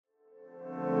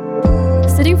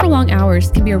Sitting for long hours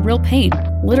can be a real pain,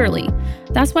 literally.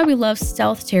 That's why we love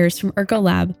stealth chairs from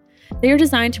Ergolab. They are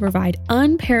designed to provide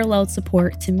unparalleled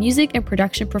support to music and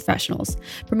production professionals,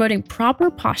 promoting proper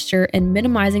posture and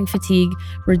minimizing fatigue,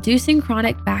 reducing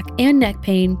chronic back and neck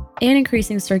pain, and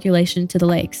increasing circulation to the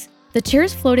legs. The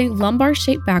chair's floating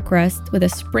lumbar-shaped backrest with a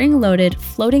spring-loaded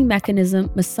floating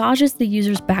mechanism massages the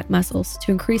user's back muscles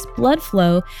to increase blood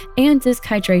flow and disc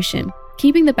hydration,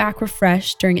 keeping the back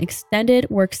refreshed during extended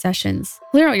work sessions.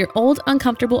 Clear out your old,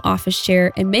 uncomfortable office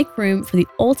chair and make room for the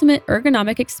ultimate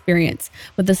ergonomic experience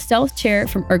with the Stealth Chair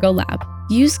from Ergolab.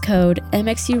 Use code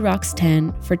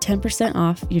MxURocks10 for 10%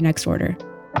 off your next order.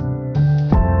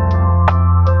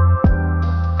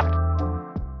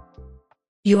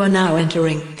 You are now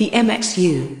entering the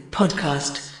MxU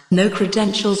podcast. No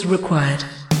credentials required.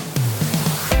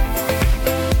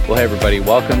 Well, hey, everybody.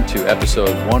 Welcome to episode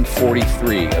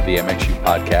 143 of the MxU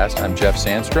podcast. I'm Jeff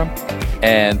Sandstrom,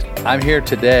 and I'm here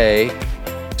today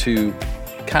to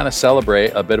kind of celebrate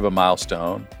a bit of a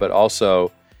milestone, but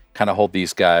also kind of hold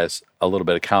these guys a little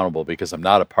bit accountable because I'm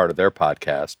not a part of their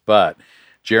podcast. But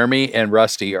Jeremy and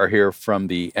Rusty are here from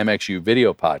the MxU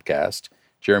video podcast.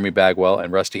 Jeremy Bagwell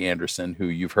and Rusty Anderson, who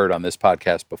you've heard on this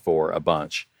podcast before a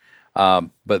bunch.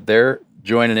 But they're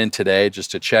joining in today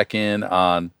just to check in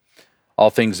on all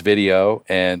things video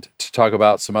and to talk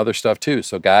about some other stuff too.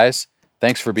 So guys,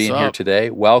 thanks for being here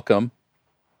today. Welcome.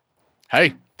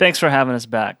 Hey. Thanks for having us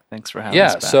back. us back.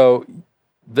 Yeah, so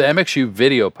the MxU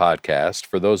video podcast,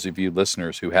 for those of you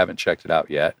listeners who haven't checked it out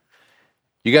yet,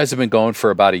 you guys have been going for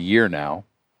about a year now,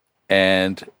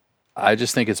 and I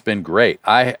just think it's been great.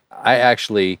 I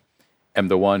actually am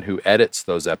the one who edits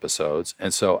those episodes,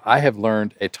 and so I have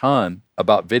learned a ton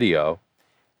about video,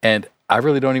 and I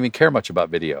really don't even care much about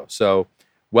video. So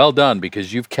well done,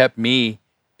 because you've kept me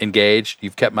engaged,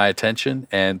 you've kept my attention,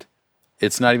 and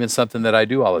it's not even something that I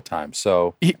do all the time.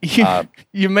 So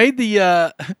you made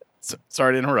the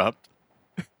sorry to interrupt,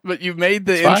 but you made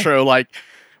the intro fine. Like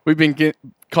we've been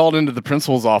called into the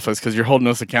principal's office because you're holding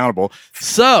us accountable.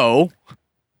 So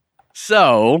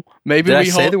maybe did I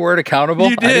say the word accountable?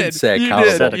 You did. I didn't say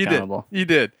accountable. You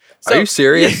did. So, are you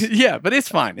serious? Yeah, but it's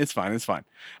fine. It's fine.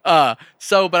 But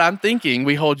I'm thinking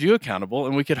we hold you accountable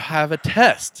and we could have a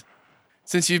test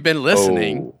since you've been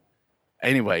listening. Oh.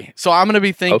 Anyway, so I'm going to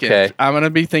be thinking. Okay. I'm going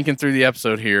to be thinking through the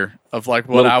episode here of like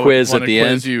what I would want to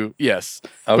quiz you. Yes,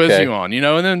 okay. Quiz you on.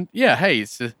 And then hey,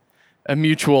 it's a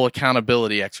mutual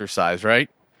accountability exercise, right?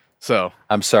 So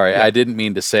I'm sorry, yeah. I didn't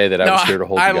mean to say that I was here to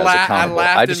hold you guys accountable.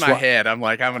 I laughed in my head. I'm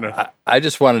like, I'm gonna. I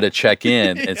just wanted to check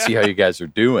in and see how you guys are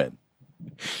doing.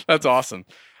 That's awesome.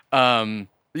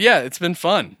 Yeah, it's been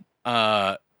fun.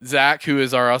 Zach, who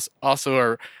is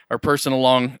also our person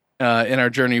along in our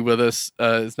journey with us,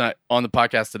 is not on the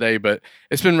podcast today, but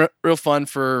it's been real fun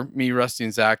for me, Rusty,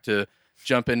 and Zach to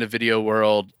jump into video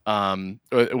world,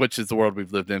 which is the world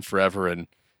we've lived in forever, and.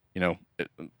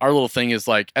 Our little thing is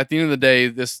like at the end of the day,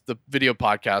 the video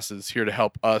podcast is here to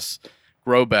help us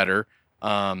grow better.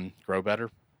 Grow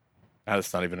better?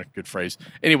 That's not even a good phrase.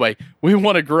 Anyway, we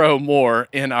want to grow more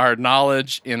in our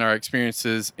knowledge, in our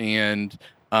experiences, and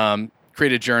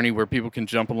create a journey where people can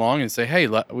jump along and say, "Hey,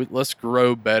 let's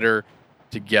grow better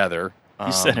together."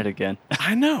 You said it again.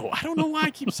 I know. I don't know why I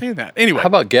keep saying that. Anyway. How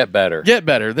about get better? Get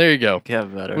better. There you go.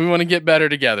 Get better. We want to get better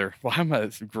together. Well, how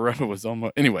much grow was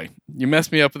almost... Anyway, you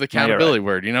messed me up with the accountability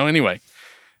word, Anyway,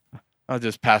 I'll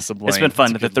just pass the blame. It's been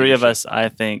fun. The three of us, I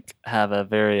think, have a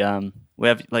very... we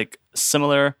have, like,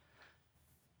 similar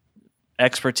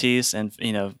expertise and,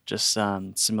 just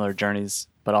similar journeys,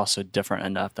 but also different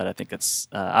enough that I think it's...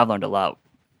 I've learned a lot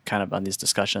kind of on these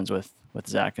discussions with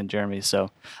Zach and Jeremy.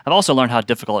 So I've also learned how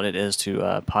difficult it is to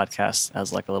podcast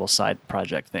as like a little side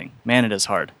project thing. Man, it is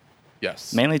hard.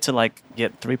 Yes. Mainly to like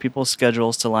get three people's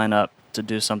schedules to line up to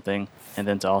do something. And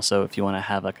then to also, if you want to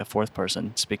have like a fourth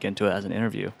person speak into it as an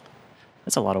interview,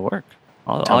 that's a lot of work.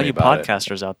 All you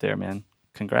podcasters out there, man,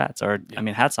 congrats.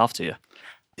 Hats off to you.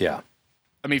 Yeah.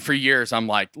 I mean, for years, I'm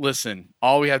like, listen,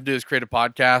 all we have to do is create a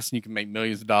podcast and you can make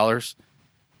millions of dollars.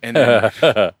 And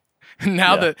then...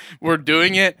 Now that we're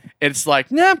doing it, it's like,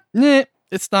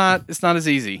 it's not as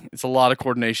easy. It's a lot of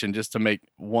coordination just to make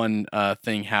one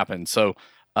thing happen. So,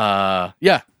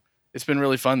 it's been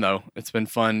really fun though. It's been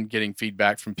fun getting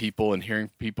feedback from people and hearing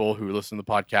people who listen to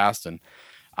the podcast. And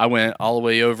I went all the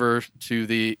way over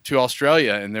to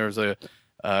Australia, and there was a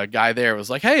guy there who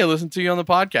was like, "Hey, I listened to you on the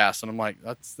podcast," and I'm like,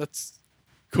 "That's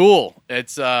cool."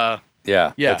 It's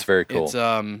that's very cool.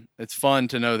 It's fun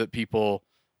to know that people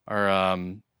are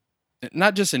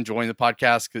not just enjoying the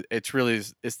podcast. 'Cause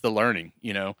it's the learning,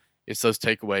 it's those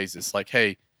takeaways. It's like,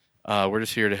 hey, we're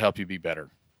just here to help you be better.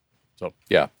 So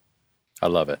yeah, I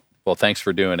love it. Well, thanks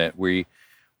for doing it. We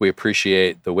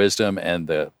appreciate the wisdom and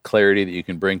the clarity that you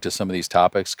can bring to some of these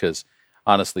topics, because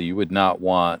honestly, you would not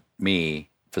want me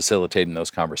facilitating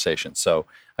those conversations. So,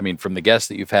 I mean, from the guests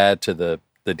that you've had to the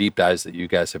deep dives that you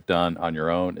guys have done on your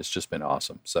own, it's just been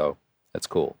awesome. So that's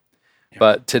cool. Yeah.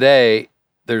 But today,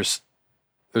 there's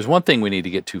one thing we need to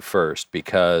get to first,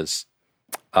 because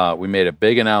we made a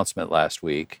big announcement last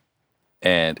week,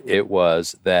 and it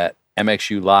was that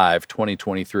MxU Live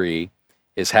 2023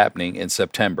 is happening in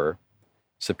September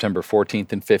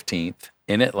 14th and 15th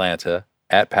in Atlanta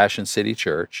at Passion City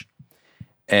Church.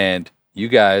 And you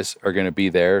guys are going to be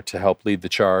there to help lead the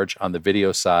charge on the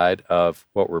video side of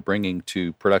what we're bringing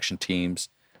to production teams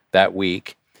that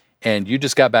week. And you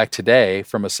just got back today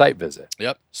from a site visit.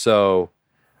 Yep. So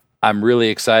I'm really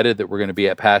excited that we're going to be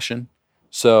at Passion.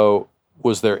 So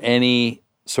was there any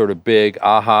sort of big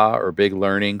aha or big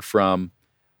learning from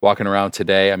walking around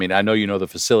today? I mean, I know you know the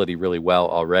facility really well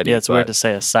already. Yeah, it's weird to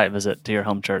say a site visit to your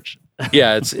home church.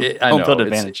 Yeah, I know. Home field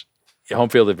advantage. Home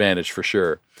field advantage for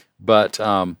sure. But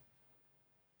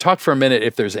talk for a minute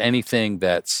if there's anything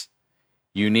that's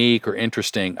unique or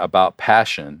interesting about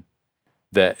Passion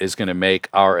that is going to make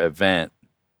our event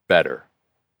better.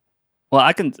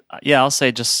 Well, I'll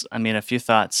say just, a few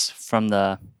thoughts from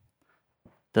the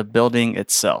building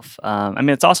itself. It's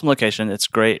an awesome location. It's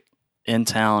great in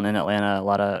town in Atlanta.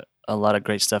 A lot of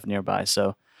great stuff nearby.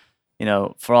 So,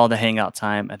 for all the hangout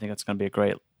time, I think it's going to be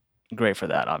great for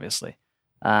that, obviously.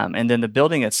 And then the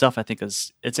building itself, I think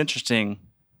it's interesting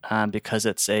because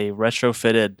it's a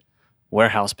retrofitted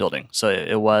warehouse building. So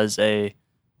it was a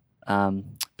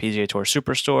PGA Tour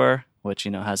Superstore, which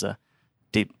has a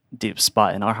deep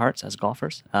spot in our hearts as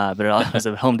golfers. But it also was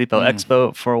a Home Depot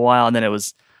Expo for a while, and then it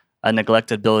was a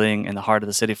neglected building in the heart of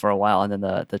the city for a while, and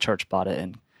then the church bought it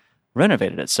and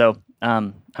renovated it. So,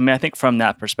 I think from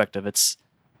that perspective, it's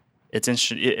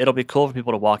interesting. It'll be cool for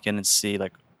people to walk in and see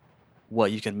like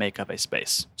what you can make of a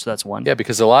space. So that's one. Yeah,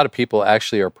 because a lot of people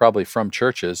actually are probably from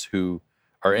churches who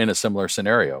are in a similar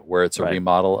scenario where it's a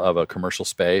remodel of a commercial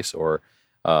space or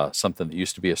something that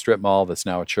used to be a strip mall that's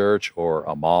now a church or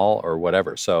a mall or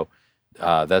whatever. So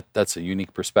that's a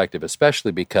unique perspective,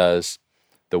 especially because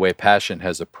the way Passion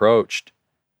has approached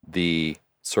the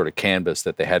sort of canvas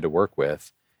that they had to work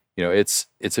with, it's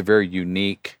a very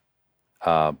unique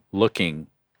looking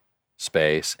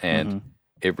space, and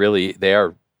they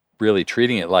are really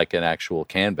treating it like an actual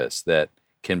canvas that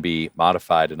can be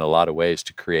modified in a lot of ways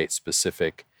to create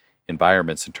specific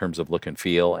environments in terms of look and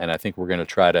feel. And I think we're going to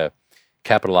try to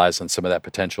capitalize on some of that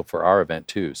potential for our event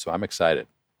too. So I'm excited.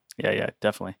 Yeah,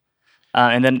 definitely.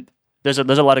 And then there's a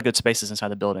lot of good spaces inside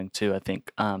the building too, I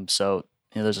think. So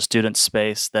there's a student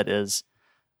space that is,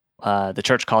 the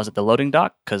church calls it the loading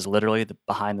dock, because literally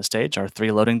behind the stage are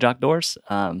 3 loading dock doors.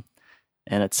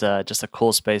 And it's just a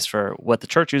cool space for what the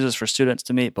church uses for students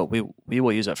to meet, but we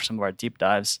will use it for some of our deep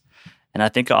dives. And I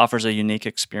think it offers a unique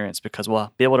experience because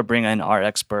we'll be able to bring in our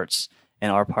experts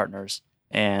and our partners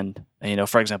and,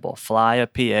 for example, fly a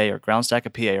PA or ground stack a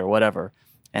PA or whatever.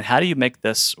 And how do you make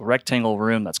this rectangle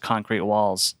room that's concrete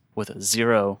walls with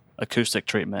 0 acoustic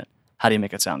treatment? How do you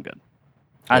make it sound good?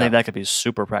 I think that could be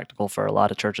super practical for a lot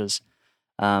of churches.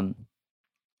 And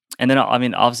then,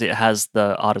 obviously it has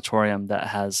the auditorium that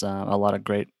has a lot of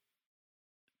great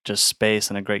just space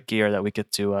and a great gear that we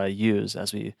get to use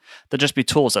they'll just be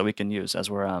tools that we can use as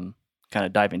we're kind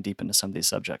of diving deep into some of these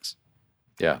subjects.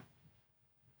 Yeah.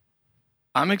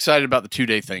 I'm excited about the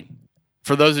 2-day thing.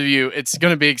 For those of you, it's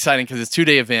going to be exciting because it's a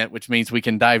 2-day event, which means we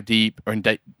can dive deep or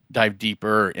dive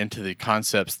deeper into the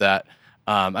concepts that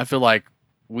I feel like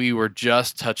we were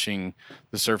just touching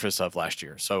the surface of last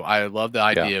year. So I love the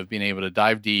idea of being able to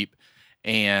dive deep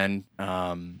and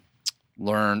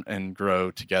learn and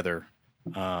grow together.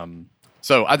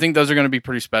 So I think those are going to be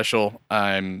pretty special.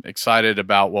 I'm excited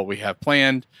about what we have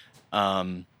planned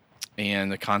and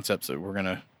the concepts that we're going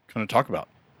to kind of talk about.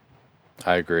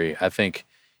 I agree. I think,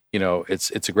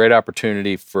 it's a great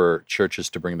opportunity for churches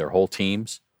to bring their whole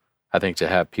teams. I think to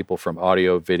have people from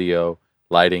audio, video,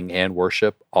 lighting, and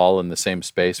worship all in the same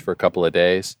space for a couple of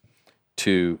days,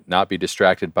 to not be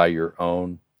distracted by your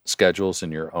own schedules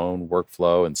and your own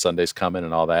workflow and Sundays coming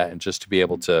and all that, and just to be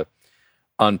able to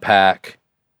unpack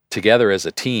together as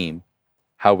a team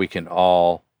how we can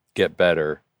all get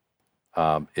better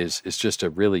is just a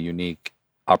really unique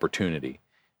opportunity.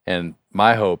 And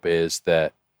my hope is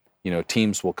that,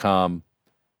 teams will come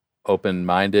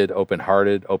open-minded,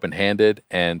 open-hearted, open-handed,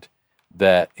 and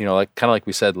that, like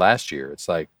we said last year, it's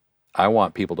like, I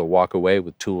want people to walk away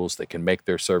with tools that can make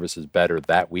their services better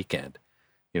that weekend,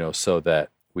 so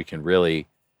that we can really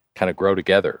kind of grow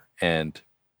together. And,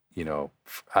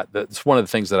 that's one of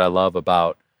the things that I love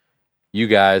about you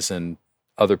guys and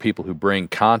other people who bring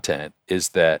content is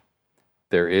that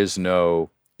there is no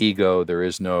ego, there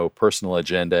is no personal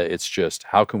agenda. It's just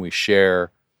how can we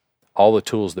share all the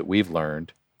tools that we've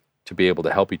learned to be able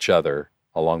to help each other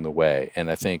along the way.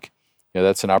 And I think,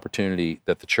 that's an opportunity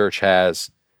that the church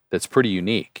has that's pretty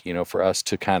unique, for us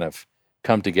to kind of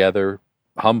come together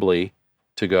humbly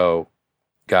to go,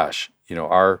 gosh,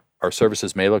 our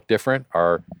services may look different,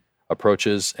 our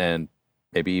approaches and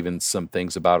maybe even some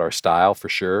things about our style for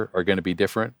sure are going to be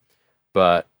different,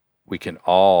 but we can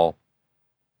all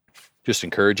just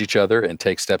encourage each other and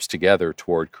take steps together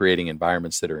toward creating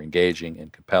environments that are engaging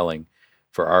and compelling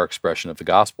for our expression of the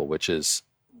gospel, which is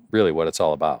really what it's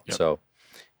all about. Yep. So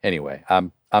anyway,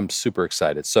 I'm super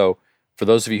excited. So for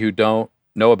those of you who don't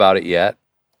know about it yet,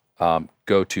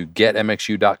 go to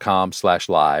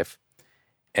getmxu.com/live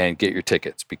and get your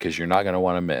tickets, because you're not going to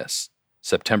want to miss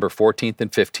September 14th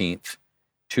and 15th,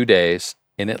 2 days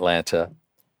in Atlanta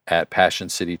at Passion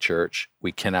City Church.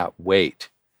 We cannot wait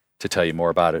to tell you more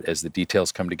about it as the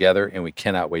details come together, and we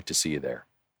cannot wait to see you there.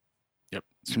 Yep,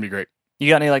 it's going to be great. You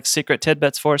got any secret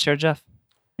tidbits for us here, Jeff?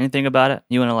 Anything about it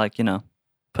you want to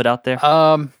put out there?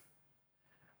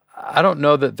 I don't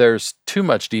know that there's too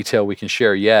much detail we can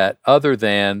share yet, other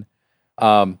than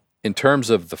in terms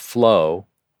of the flow,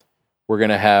 we're going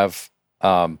to have,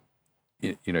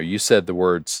 you said the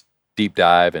words deep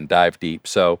dive and dive deep.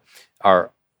 So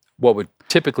what would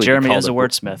typically Jeremy be is a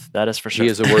wordsmith. That is for sure. He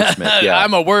is a wordsmith. Yeah,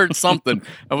 I'm a word something.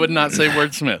 I would not say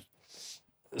wordsmith.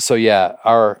 So yeah,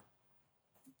 our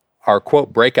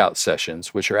quote breakout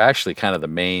sessions, which are actually kind of the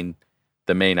main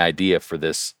idea for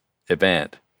this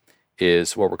event,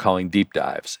 is what we're calling deep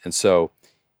dives. And so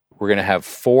we're going to have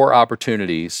 4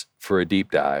 opportunities for a deep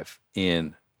dive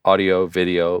in audio,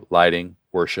 video, lighting,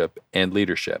 worship, and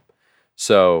leadership.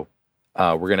 So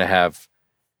we're going to have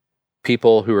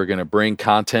people who are going to bring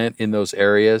content in those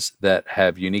areas that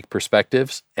have unique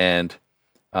perspectives, and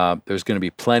there's going to be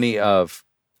plenty of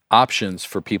options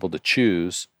for people to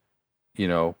choose,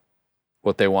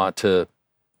 what they want to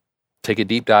take a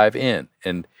deep dive in.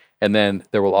 And then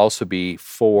there will also be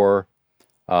 4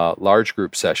 large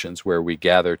group sessions where we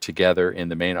gather together in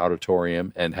the main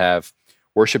auditorium and have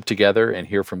worship together and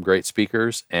hear from great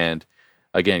speakers, and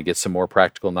again, get some more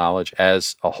practical knowledge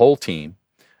as a whole team.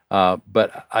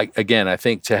 But I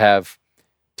think to have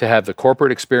the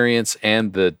corporate experience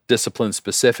and the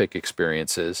discipline-specific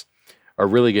experiences are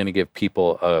really going to give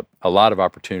people a lot of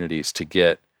opportunities to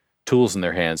get tools in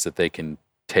their hands that they can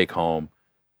take home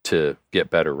to get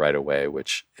better right away,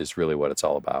 which is really what it's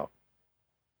all about.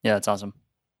 Yeah, that's awesome.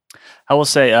 I will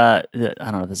say, I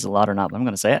don't know if this is a lot or not, but I'm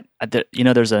going to say it.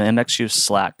 There's an MxU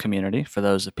Slack community for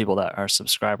those people that are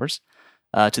subscribers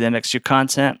to the MxU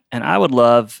content. And I would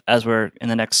love, as we're in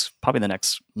the next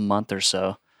month or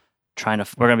so, we're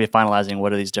going to be finalizing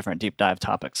what are these different deep dive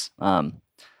topics.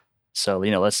 So,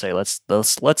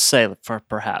 let's say for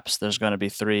perhaps there's going to be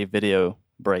 3 video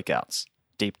breakouts,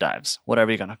 deep dives,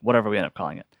 whatever we end up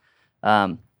calling it.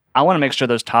 I want to make sure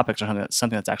those topics are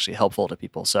something that's actually helpful to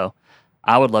people. So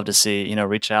I would love to see,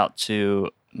 reach out to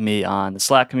me on the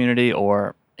Slack community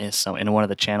or in one of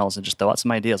the channels and just throw out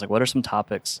some ideas. Like, what are some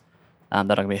topics that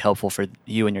are going to be helpful for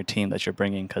you and your team that you're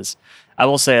bringing? Because I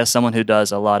will say, as someone who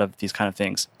does a lot of these kind of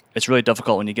things, it's really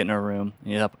difficult when you get in a room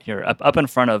and you're up in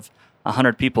front of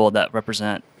 100 people that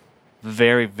represent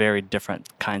very, very different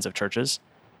kinds of churches,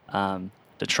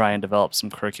 to try and develop some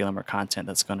curriculum or content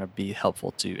that's going to be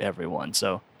helpful to everyone.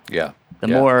 So the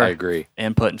more I agree.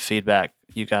 Input and feedback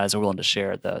you guys are willing to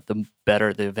share, the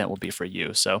better the event will be for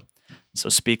you. So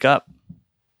speak up.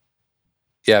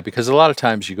 Yeah, because a lot of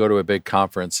times you go to a big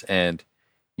conference and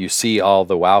you see all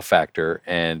the wow factor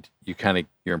and you're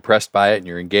impressed by it and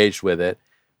you're engaged with it,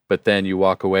 but then you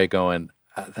walk away going,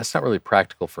 that's not really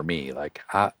practical for me. Like,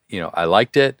 I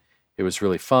liked it. It was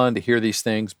really fun to hear these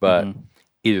things, but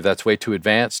either that's way too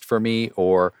advanced for me,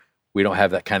 or we don't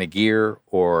have that kind of gear,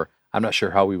 or I'm not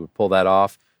sure how we would pull that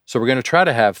off. So we're going to try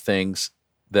to have things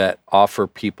that offer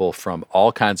people from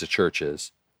all kinds of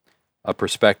churches a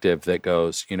perspective that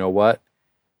goes, you know what?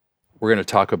 We're going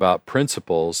to talk about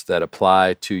principles that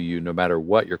apply to you no matter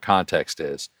what your context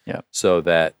is. Yep. So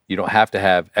that you don't have to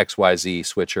have XYZ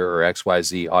switcher or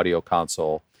XYZ audio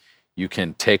console. You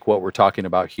can take what we're talking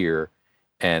about here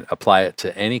and apply it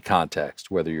to any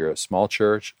context, whether you're a small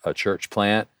church, a church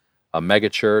plant, a mega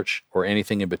church, or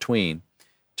anything in between,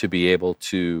 to be able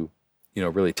to,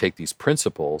 really take these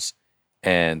principles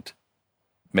and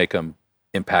make them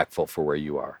impactful for where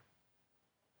you are.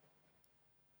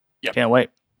 Yep. Can't wait.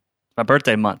 My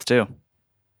birthday month too.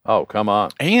 Oh, come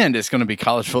on. And it's going to be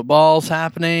college football's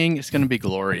happening. It's going to be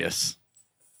glorious.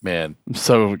 Man, I'm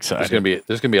so excited.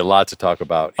 there's gonna be a lot to talk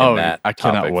about in that I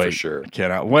cannot topic wait. for sure. I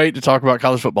cannot wait to talk about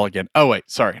college football again. Oh wait,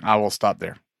 sorry, I will stop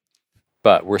there.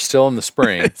 But we're still in the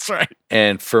spring. That's right.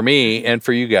 And for me and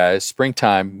for you guys,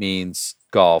 springtime means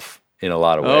golf in a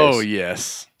lot of ways. Oh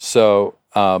yes. So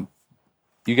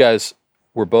you guys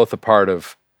were both a part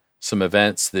of some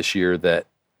events this year that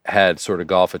had sort of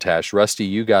golf attached. Rusty,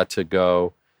 you got to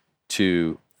go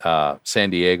to San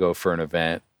Diego for an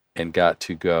event and got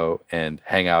to go and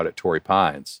hang out at Torrey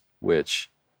Pines, which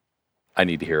I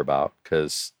need to hear about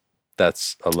because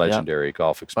that's a legendary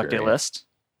golf experience. Bucket list.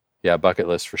 Yeah, bucket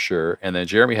list for sure. And then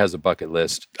Jeremy has a bucket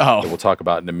list that we'll talk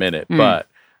about in a minute. But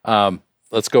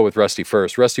let's go with Rusty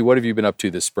first. Rusty, what have you been up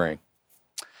to this spring?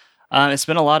 It's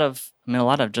been a lot of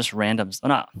just random,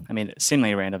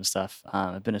 seemingly random stuff.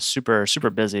 I've been super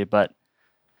busy, but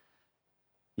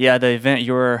yeah, the event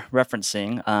you were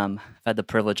referencing, I've had the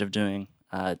privilege of doing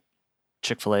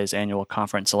Chick-fil-A's annual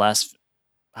conference the last,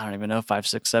 I don't even know, 5,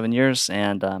 6, 7 years,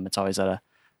 and it's always at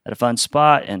a fun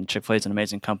spot. And Chick-fil-A is an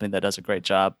amazing company that does a great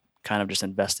job, kind of just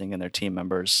investing in their team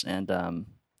members and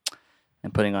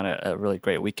putting on a really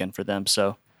great weekend for them.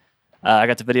 So I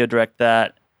got to video direct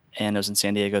that, and it was in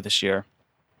San Diego this year.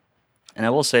 And I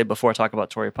will say, before I talk about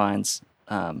Torrey Pines,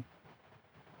 one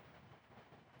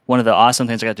of the awesome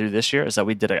things I got to do this year is that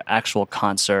we did an actual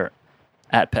concert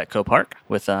at Petco Park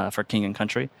with for King and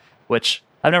Country, which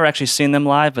I've never actually seen them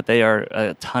live, but they are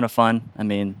a ton of fun. I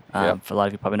mean, for a lot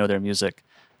of you probably know their music.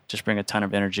 Just bring a ton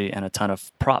of energy and a ton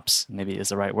of props, maybe is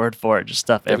the right word for it, just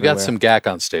stuff everywhere. They've got some gack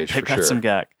on stage for sure. They've got some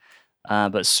gack.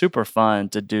 But super fun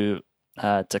to do,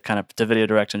 to video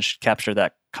direct and capture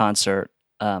that concert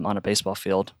on a baseball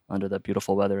field under the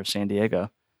beautiful weather of San Diego.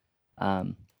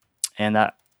 And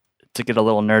that, to get a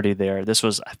little nerdy there, this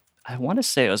was, I want to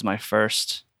say it was my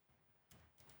first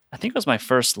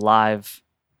live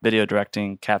video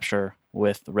directing capture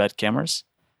with Red cameras.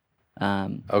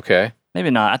 Okay. Maybe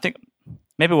not. I think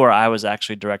maybe where I was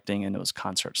actually directing and it was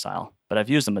concert style, but I've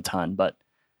used them a ton. But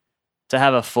to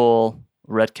have a full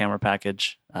Red camera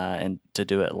package and to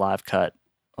do it live cut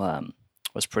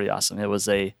was pretty awesome. It was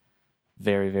a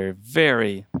very, very,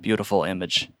 very beautiful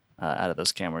image out of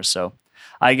those cameras. So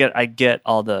I get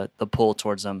all the pull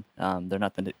towards them. They're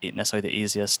not necessarily the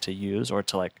easiest to use or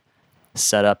to like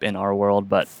set up in our world,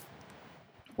 but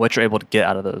what you're able to get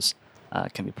out of those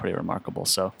can be pretty remarkable.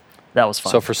 So that was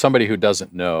fun. So for somebody who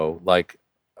doesn't know, like,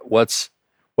 what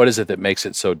is it that makes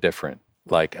it so different?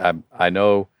 Like, I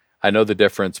know the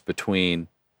difference between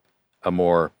a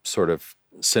more sort of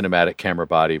cinematic camera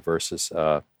body versus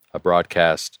a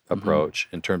broadcast approach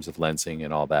in terms of lensing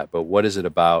and all that. But what is it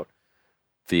about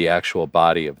the actual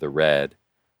body of the Red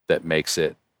that makes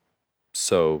it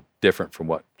so different from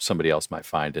what somebody else might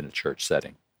find in a church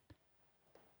setting?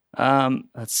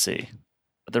 Let's see.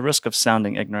 At the risk of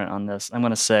sounding ignorant on this, I'm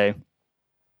going to say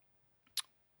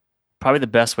probably the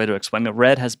best way to explain it.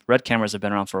 Red cameras have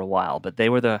been around for a while, but they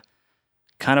were the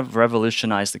kind of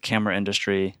revolutionized the camera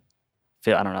industry.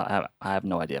 I don't know. I have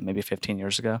no idea. Maybe 15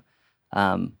 years ago,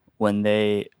 when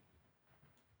they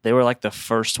were like the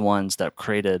first ones that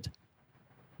created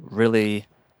really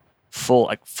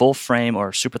full frame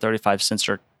or Super 35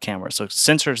 sensor cameras. So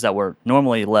sensors that were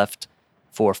normally left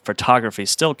for photography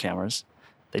still cameras,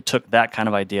 they took that kind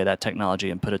of idea, that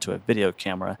technology, and put it to a video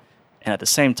camera, and at the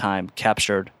same time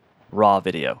captured raw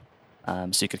video.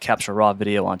 So you could capture raw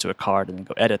video onto a card and then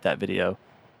go edit that video.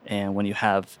 And when you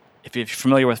have, if you're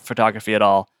familiar with photography at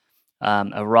all,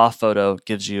 a raw photo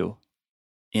gives you,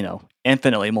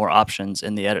 infinitely more options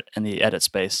in the edit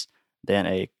space than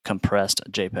a compressed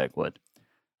JPEG would.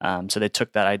 So they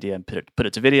took that idea and put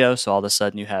it to video. So all of a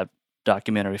sudden you have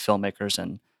documentary filmmakers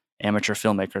and amateur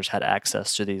filmmakers had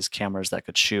access to these cameras that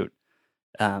could shoot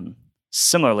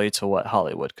similarly to what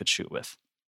Hollywood could shoot with.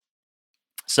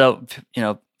 So,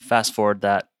 fast forward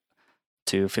that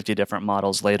to 50 different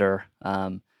models later,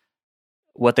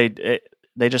 what they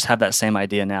just have that same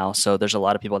idea now. So there's a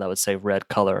lot of people that would say Red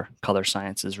color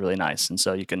science is really nice. And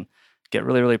so you can get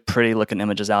really, really pretty looking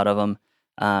images out of them.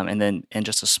 And then in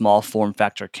just a small form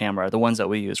factor camera, the ones that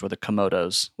we use were the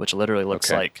Komodos, which literally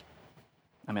looks like,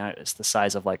 it's the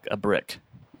size of like a brick,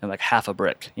 and like half a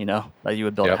brick, that you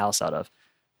would build a house out of.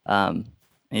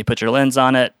 And you put your lens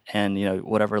on it and,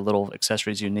 whatever little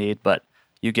accessories you need, but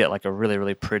you get like a really,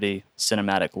 really pretty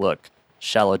cinematic look,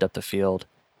 shallow depth of field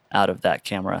out of that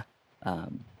camera.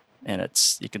 And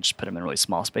you can just put them in really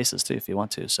small spaces too, if you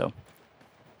want to. So,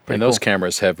 and those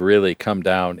cameras have really come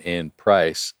down in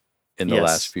price in the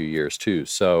last few years too.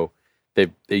 So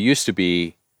they used to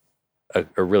be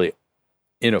a really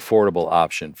inaffordable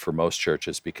option for most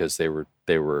churches because they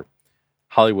were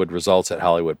Hollywood results at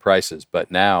Hollywood prices.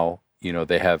 But now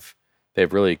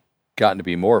they've really gotten to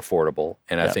be more affordable,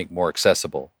 and I Yeah. think more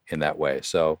accessible in that way.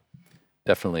 So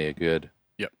definitely a good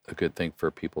thing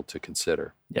for people to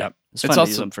consider. Yeah. Yep. It's It's fun to also-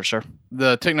 use them for sure.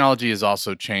 The technology has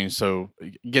also changed, so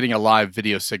getting a live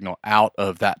video signal out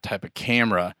of that type of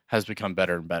camera has become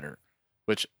better and better,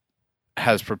 which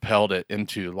has propelled it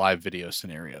into live video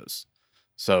scenarios.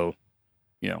 So,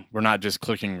 we're not just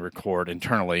clicking record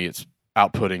internally, it's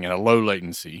outputting at a low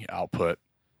latency output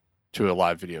to a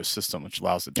live video system, which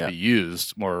allows it to be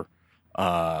used more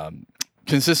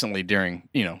consistently during,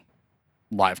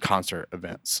 live concert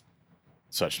events.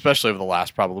 Such, especially over the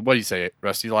last what do you say,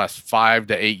 Rusty? The last 5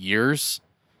 to 8 years,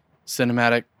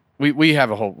 cinematic. We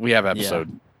have an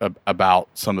episode about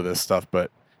some of this stuff, but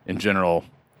in general,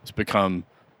 it's become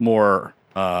more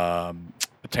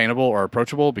attainable or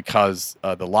approachable because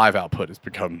the live output has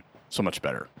become so much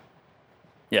better.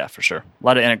 Yeah, for sure. A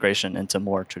lot of integration into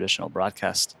more traditional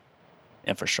broadcast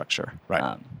infrastructure.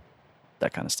 Right.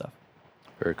 That kind of stuff.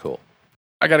 Very cool.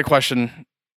 I got a question.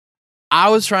 I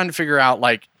was trying to figure out,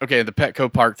 the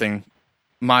Petco Park thing,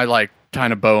 my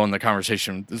kind of bow on the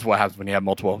conversation. This is what happens when you have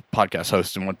multiple podcast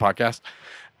hosts in one podcast.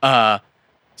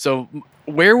 So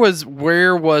where was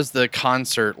the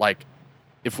concert?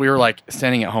 If we were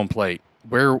standing at home plate,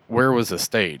 where was the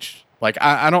stage?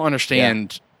 I don't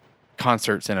understand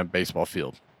concerts in a baseball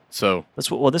field. So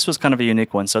This was kind of a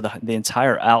unique one. So the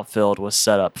entire outfield was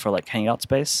set up for hangout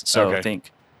space. So Okay. I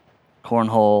think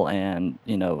cornhole and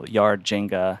yard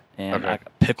Jenga and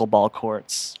pickleball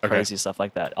courts, Okay. crazy stuff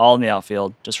like that, all in the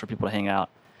outfield just for people to hang out.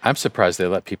 I'm surprised they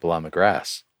let people on the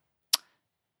grass.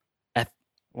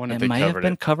 when It might have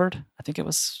been covered. I think it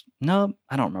was I don't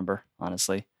remember,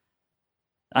 honestly.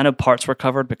 I know parts were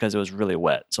covered because it was really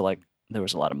wet, so there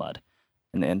was a lot of mud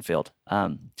in the infield.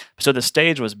 So the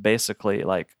stage was basically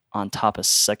on top of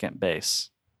second base,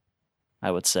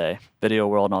 I would say. Video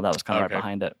World and all that was kind of Okay. right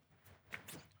behind it.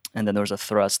 And then there was a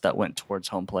thrust that went towards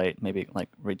home plate, maybe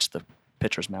reached the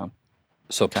pitcher's mound.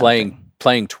 So Kind of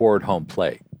playing toward home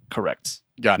plate, Correct.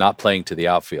 Got it. not playing to the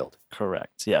outfield.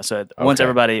 Correct. Yeah. So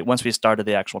once we started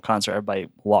the actual concert, everybody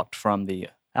walked from the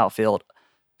outfield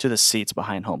to the seats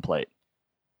behind home plate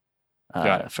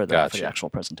Got it. for the actual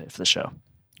presentation for the show.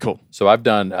 Cool. So I've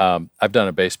done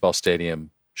a baseball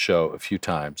stadium show a few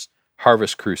times.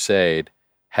 Harvest Crusade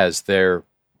has their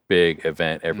big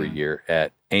event every year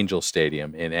at Angel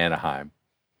Stadium in Anaheim.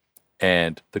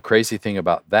 And the crazy thing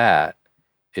about that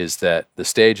is that the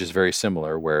stage is very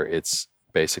similar, where it's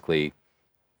basically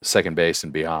second base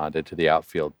and beyond into the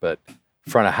outfield, but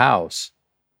front of house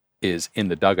is in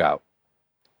the dugout.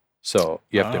 So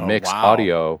you have to mix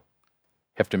audio.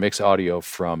 You have to mix audio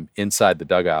from inside the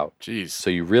dugout. Jeez. So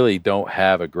you really don't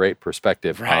have a great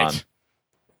perspective on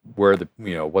where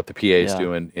what the PA is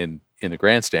doing in the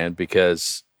grandstand,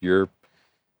 because you're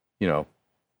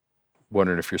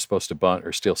wondering if you're supposed to bunt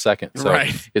or steal second. So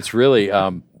it's really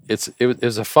it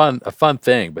was a fun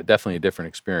thing, but definitely a different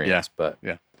experience. But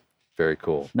very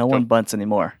cool. No one bunts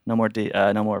anymore. No more pitches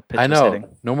I know. hitting.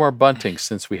 No more bunting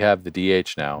since we have the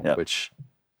DH now, Yep. which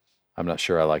I'm not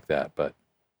sure I like that, but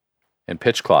and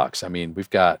pitch clocks. I mean, we've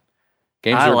got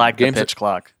games. The pitch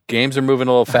clock. Games are moving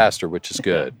a little faster, which is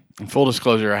good. In full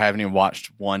disclosure, I haven't even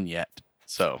watched one yet.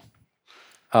 So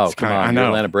Oh, come on. The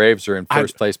Atlanta Braves are in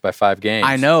first place by 5 games.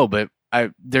 I know, but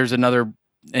there's another.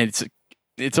 It's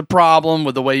a problem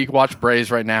with the way you can watch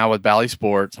Braves right now with Bally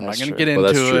Sports. I'm That's not going to true. get Well,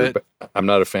 that's into true, it. but I'm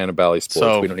not a fan of Bally Sports.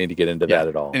 So, we don't need to get into that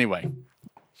at all. Anyway,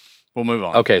 we'll move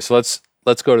on. Okay, so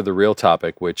let's go to the real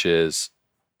topic, which is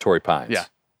Torrey Pines. Yeah.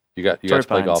 You got to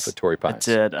play golf at Torrey Pines.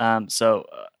 I did. So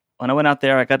when I went out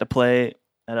there, I got to play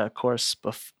at a course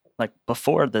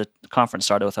before the conference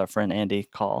started with our friend Andy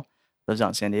Call. Lives out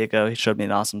in San Diego. He showed me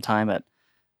an awesome time at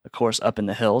a course up in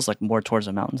the hills, more towards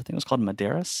the mountains. I think it was called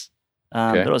Madeiras.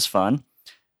 But it was fun.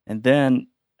 And then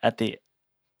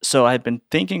so I had been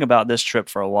thinking about this trip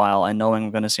for a while. I know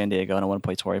I'm going to San Diego and I want to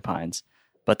play Torrey Pines.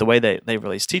 But the way they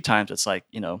release tee times, it's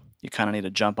you kind of need to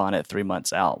jump on it 3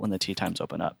 months out when the tee times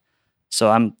open up.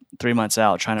 So I'm 3 months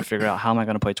out trying to figure out how am I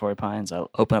going to play Torrey Pines. I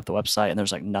open up the website and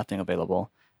there's nothing available.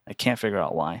 I can't figure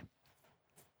out why.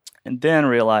 And then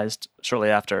realized shortly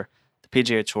after the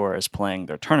PGA Tour is playing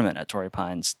their tournament at Torrey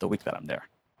Pines the week that I'm there,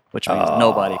 which means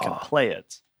nobody can play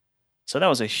it. So that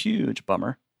was a huge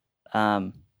bummer.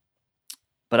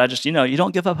 But I just, you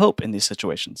don't give up hope in these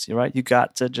situations. You're right. You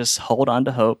got to just hold on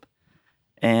to hope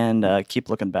and keep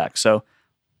looking back. So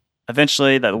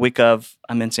eventually that week of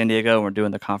I'm in San Diego and we're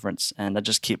doing the conference and I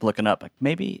just keep looking up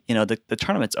maybe, the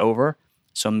tournament's over.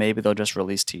 So maybe they'll just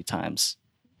release tee times,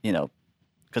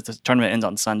 because the tournament ends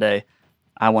on Sunday.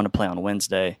 I want to play on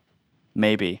Wednesday.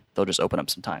 Maybe they'll just open up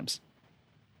some times.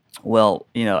 Well,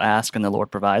 ask and the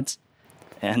Lord provides.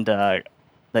 And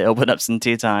they opened up some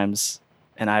tea times,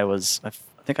 and I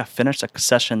think I finished a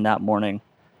session that morning.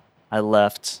 I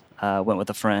left, went with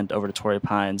a friend over to Torrey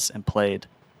Pines and played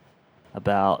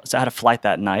so I had a flight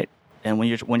that night. And when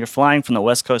you're flying from the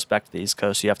West Coast back to the East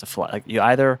Coast, you have to fly. Like, you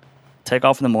either take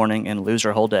off in the morning and lose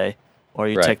your whole day, or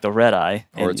you take the red eye.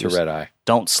 Or it's a red eye.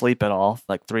 Don't sleep at all,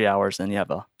 like 3 hours. Then you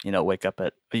have wake up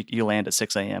you land at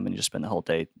 6 a.m. and you just spend the whole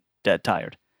day dead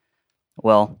tired.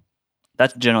 Well,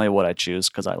 that's generally what I choose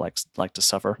because I like to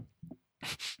suffer.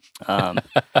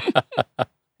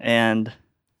 And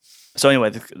so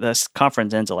anyway, this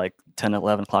conference ends at like 10,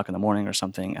 11 o'clock in the morning or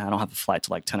something. And I don't have a flight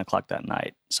till like 10 o'clock that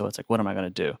night. So it's like, what am I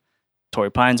going to do? Torrey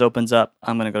Pines opens up.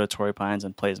 I'm going to go to Torrey Pines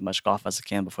and play as much golf as I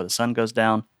can before the sun goes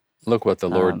down. Look what the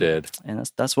Lord did. And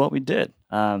that's what we did.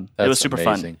 It was super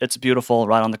fun. It's beautiful,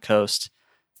 right on the coast.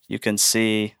 You can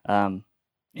see, I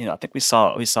think we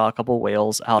saw a couple of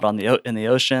whales out in the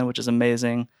ocean, which is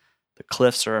amazing. The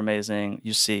cliffs are amazing.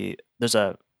 You see, there's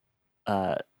a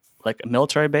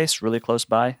military base really close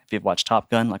by. If you've watched Top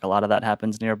Gun, like a lot of that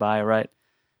happens nearby, right?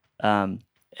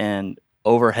 And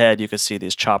overhead, you could see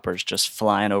these choppers just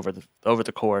flying over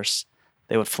the course.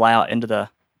 They would fly out into the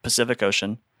Pacific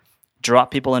Ocean,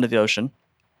 drop people into the ocean.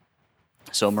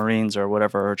 So Marines or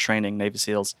whatever are training, Navy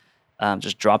SEALs,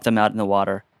 just drop them out in the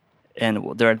water.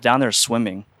 And they're down there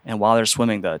swimming. And while they're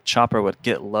swimming, the chopper would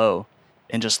get low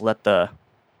and just let the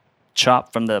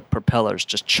chop from the propellers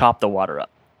just chop the water up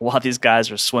while these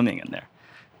guys are swimming in there.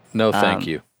 No, thank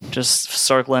you. Just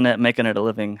circling it, making it a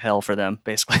living hell for them,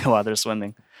 basically, while they're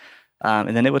swimming.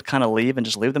 And then it would kind of leave and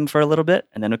just leave them for a little bit,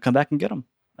 and then it would come back and get them.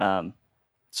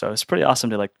 So it's pretty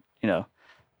awesome to,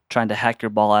 trying to hack your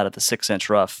ball out of the 6-inch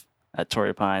rough at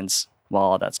Torrey Pines while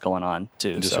all that's going on,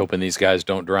 too. Just hoping these guys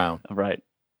don't drown. Right.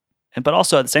 But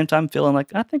also at the same time feeling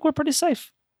like, I think we're pretty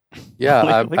safe. Yeah,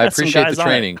 I appreciate the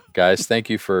training, guys. Thank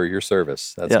you for your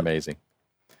service. That's amazing.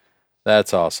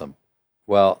 That's awesome.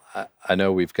 Well, I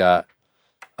know we've got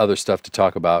other stuff to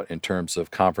talk about in terms of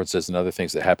conferences and other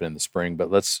things that happen in the spring, but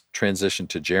let's transition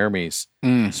to Jeremy's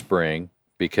spring,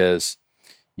 because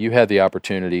you had the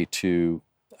opportunity to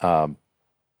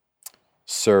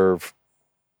serve,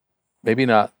 maybe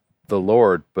not the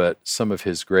Lord, but some of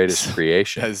his greatest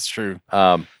creation. That's true.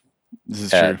 This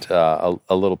is at true.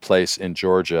 A little place in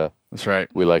Georgia. That's right.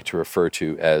 We like to refer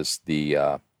to as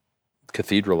the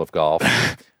Cathedral of Golf.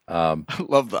 I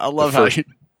love how you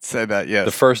said that. Yes.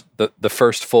 The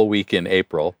first full week in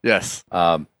April. Yes.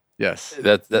 Yes.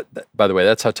 That by the way,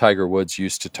 that's how Tiger Woods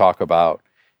used to talk about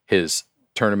his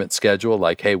tournament schedule.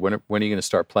 Like, hey, when are you going to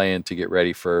start playing to get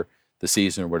ready for the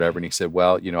season or whatever? And he said,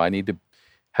 well, I need to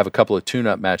have a couple of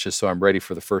tune-up matches so I'm ready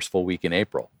for the first full week in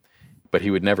April. But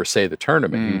he would never say the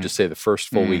tournament. He would just say the first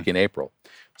full week in April.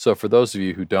 So for those of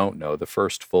you who don't know, the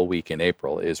first full week in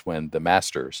April is when the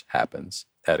Masters happens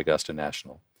at Augusta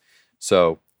National.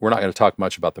 So we're not going to talk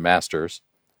much about the Masters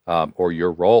or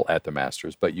your role at the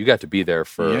Masters, but you got to be there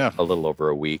for a little over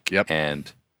a week. Yep.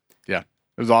 And it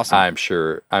was awesome. I'm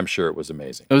sure it was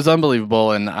amazing. It was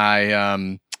unbelievable. And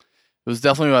it was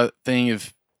definitely a thing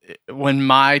of when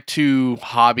my two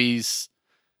hobbies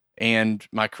and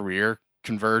my career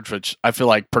converge, which I feel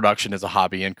like production is a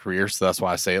hobby and career. So that's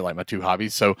why I say it, like my two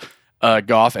hobbies. So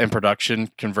golf and production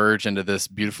converge into this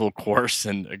beautiful course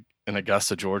in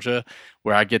Augusta, Georgia,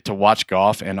 where I get to watch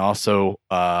golf and also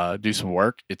do some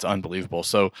work. It's unbelievable.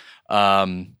 So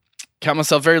count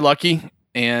myself very lucky.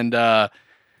 And,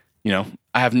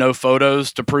 I have no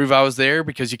photos to prove I was there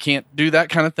because you can't do that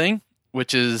kind of thing,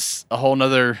 which is a whole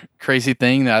nother crazy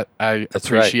thing that I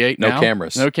appreciate now.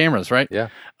 No cameras, right? Yeah.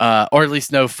 Or at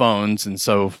least no phones. And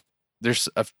so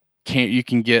you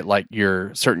can get like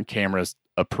your certain cameras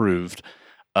approved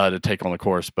to take on the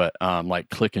course, but like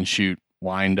click and shoot,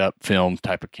 wind up film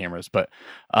type of cameras. But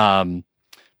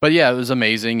yeah, it was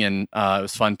amazing. And it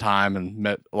was a fun time and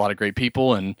met a lot of great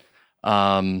people. And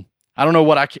I don't know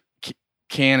what I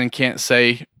can and can't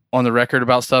say on the record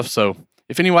about stuff. So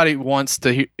if anybody wants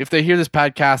to, if they hear this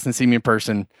podcast and see me in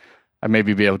person, I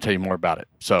maybe be able to tell you more about it.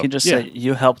 So you can just say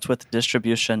you helped with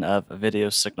distribution of video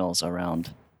signals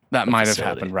around. That might have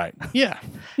happened, right? Yeah.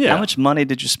 How much money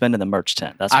did you spend in the merch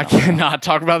tent? I cannot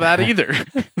talk about that either.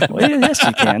 Well, yes,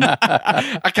 you can.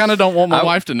 I kind of don't want my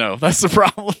wife to know. That's the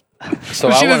problem.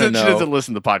 So she doesn't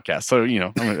listen to the podcast, so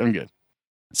I'm good.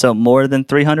 So more than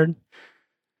 300.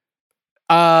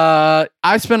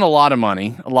 I spent a lot of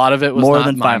money. A lot of it was more not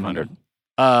than 500.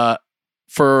 I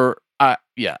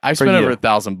spent over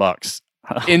 $1,000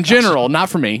 in general, not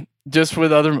for me, just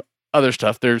with other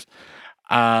stuff. There's,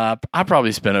 I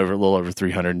probably spent a little over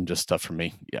 300 and just stuff for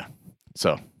me. Yeah.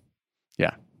 So,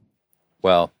 yeah.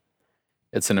 Well,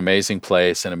 It's an amazing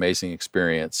place, an amazing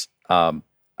experience. I'm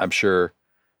sure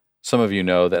some of you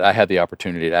know that I had the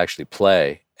opportunity to actually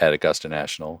play at Augusta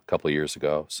National a couple of years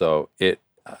ago. So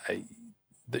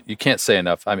you can't say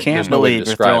enough. I mean, Can't there's no way to believe you're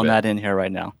describe throwing it. that in here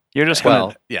right now. You're just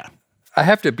Well, Yeah. I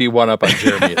have to be one up on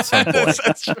Jeremy at some point.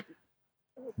 That's true.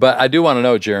 But I do want to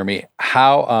know, Jeremy,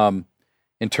 how,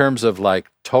 in terms of like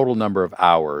total number of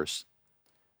hours,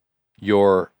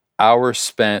 your hours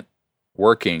spent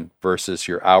working versus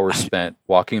your hours spent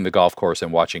walking the golf course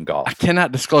and watching I golf.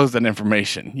 cannot disclose that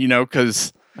information,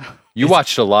 because You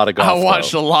watched a lot of golf. I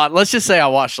watched though. a lot. Let's just say I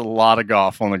watched a lot of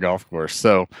golf on the golf course.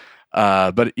 So,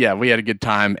 but yeah, we had a good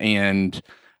time. And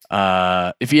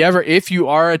if you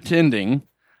are attending,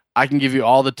 I can give you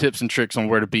all the tips and tricks on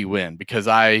where to be when, because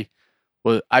I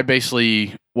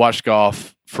basically watched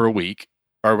golf for a week,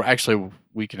 or actually a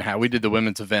week and a half. We did the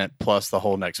women's event plus the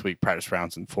whole next week, practice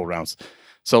rounds and full rounds.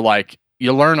 So like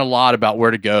you learn a lot about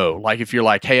where to go. Like if you're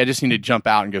like, hey, I just need to jump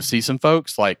out and go see some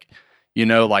folks, like,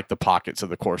 like the pockets of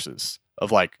the courses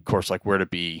of like course, like where to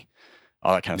be,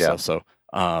 all that kind of stuff. So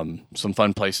some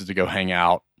fun places to go hang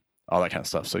out, all that kind of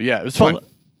stuff. So yeah, it was fun.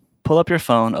 pull up your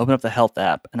phone, open up the health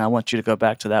app, and I want you to go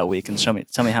back to that week and tell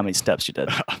me how many steps you did.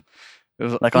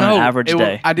 Like on an average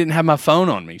day. I didn't have my phone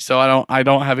on me, so I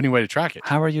don't have any way to track it.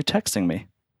 How are you texting me?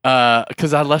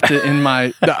 Because I left it in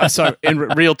my. So in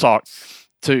real talk,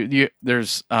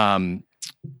 there's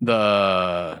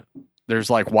there's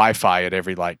like Wi-Fi at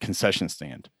every like concession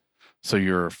stand, so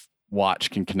your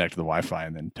watch can connect to the Wi-Fi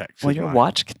and then text. Well, your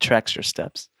watch tracks your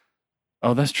steps.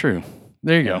 Oh, that's true.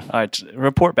 There you go. All right,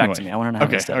 report back to Anyway. me. I want to know how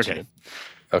many steps you Okay. did.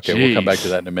 Okay, we'll come back Jeez. to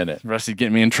that in a minute. Rusty's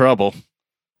getting me in trouble.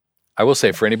 I will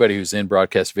say for anybody who's in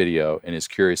broadcast video and is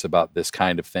curious about this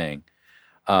kind of thing,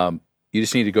 you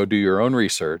just need to go do your own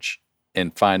research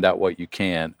and find out what you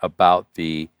can about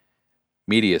the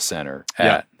media center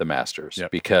at the Masters,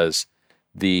 because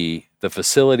the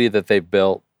facility that they've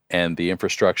built and the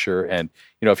infrastructure, and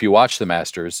if you watch the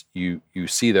Masters, you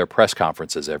see their press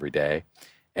conferences every day,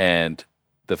 and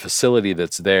the facility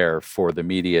that's there for the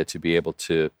media to be able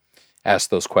to ask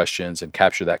those questions and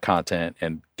capture that content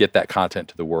and get that content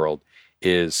to the world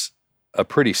is a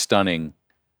pretty stunning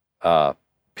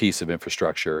piece of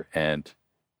infrastructure and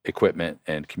equipment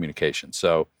and communication.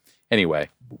 So anyway,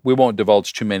 we won't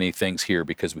divulge too many things here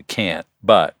because we can't,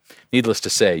 but needless to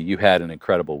say, you had an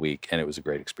incredible week and it was a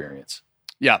great experience.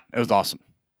 Yeah, it was awesome.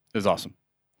 It was awesome.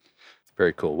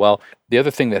 Very cool. Well, the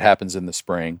other thing that happens in the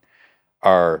spring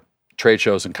are trade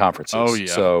shows and conferences. Oh, yeah.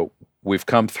 So we've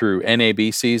come through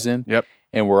NAB season. Yep.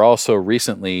 And we're also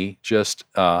recently just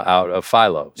out of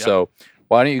Philo. Yep. So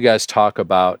why don't you guys talk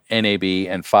about NAB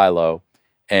and Philo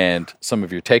and some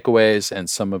of your takeaways and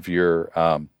some of your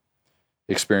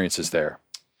experiences there?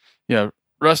 Yeah.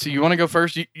 Rusty, you want to go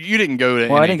first? You didn't go to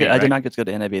Well, NAB, I did right? not get to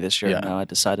go to NAB this year. Yeah. No, I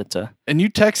decided to. And you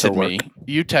texted to me.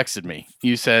 You texted me.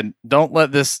 You said, "Don't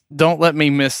let me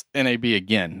miss NAB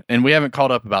again." And we haven't caught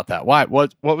up about that. Why?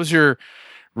 What was your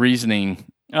reasoning?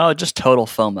 Oh, just total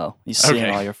FOMO. You seeing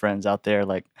Okay. all your friends out there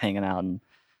like hanging out, and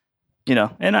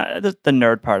and the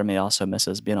nerd part of me also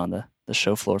misses being on the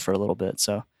show floor for a little bit.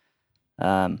 So,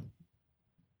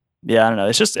 yeah, I don't know.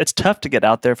 It's tough to get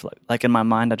out there. For like in my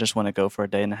mind, I just want to go for a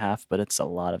day and a half, but it's a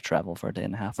lot of travel for a day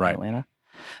and a half from Right. Atlanta.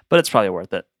 But it's probably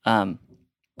worth it. But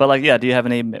like, yeah, do you have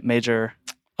any major?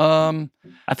 I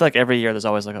feel like every year there's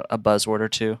always like a buzzword or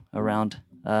two around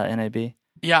NAB.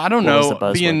 Yeah, I don't What was know. the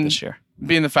buzzword this year?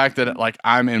 Being the fact that like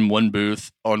I'm in one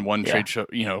booth on one Yeah. trade show,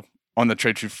 on the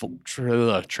trade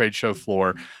show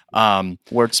floor.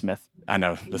 Wordsmith. I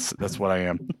know that's what I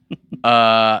am.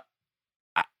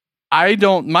 I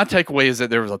don't. My takeaway is that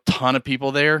there was a ton of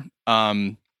people there,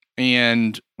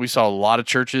 and we saw a lot of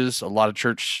churches, a lot of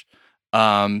church,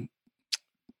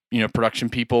 production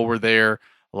people were there.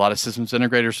 A lot of systems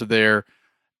integrators were there,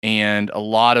 and a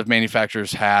lot of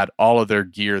manufacturers had all of their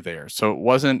gear there. So it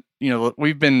wasn't,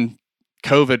 we've been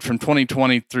COVID from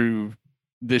 2020 through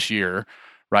this year,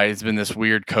 right? It's been this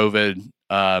weird COVID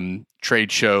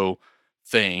trade show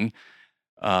thing.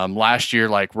 Last year,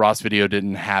 like Ross Video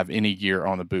didn't have any gear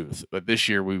on the booth, but this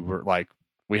year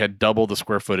we had double the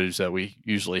square footage that we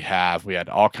usually have. We had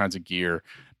all kinds of gear,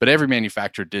 but every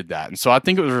manufacturer did that. And so I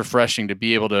think it was refreshing to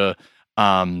be able to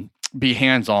be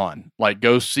hands-on, like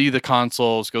go see the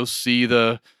consoles, go see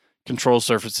the control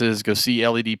surfaces, go see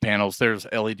LED panels. There's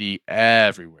LED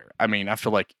everywhere. I mean, I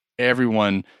feel like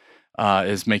everyone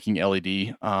is making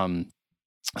LED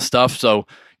stuff. So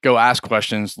go ask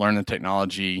questions, learn the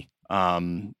technology.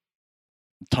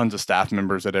 Tons of staff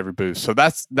members at every booth. So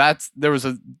there was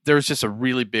just a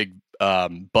really big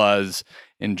buzz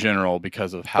in general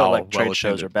because of how Felt like trade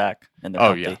shows are back and they're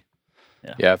healthy. Yeah.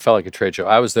 Yeah, it felt like a trade show.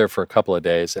 I was there for a couple of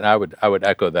days, and I would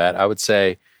echo that. I would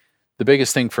say the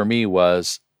biggest thing for me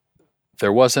was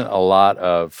there wasn't a lot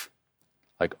of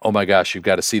like, oh my gosh, you've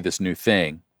got to see this new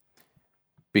thing,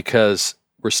 because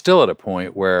we're still at a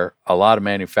point where a lot of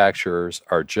manufacturers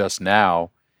are just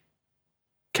now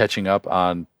catching up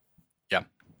on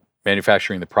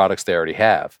manufacturing the products they already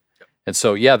have. And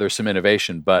so, yeah, there's some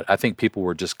innovation, but I think people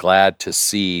were just glad to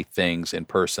see things in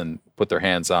person, put their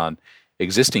hands on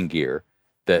existing gear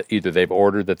that either they've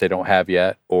ordered that they don't have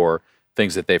yet, or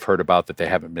things that they've heard about that they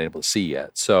haven't been able to see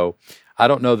yet. So I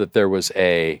don't know that there was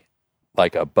a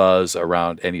buzz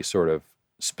around any sort of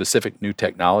specific new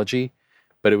technology,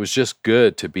 but it was just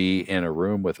good to be in a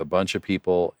room with a bunch of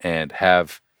people and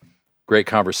have great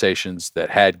conversations that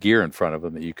had gear in front of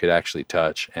them that you could actually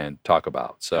touch and talk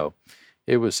about. So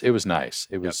it was nice.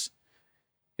 It was,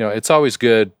 it's always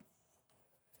good,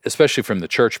 especially from the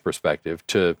church perspective,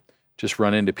 to just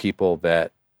run into people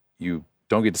that you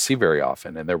don't get to see very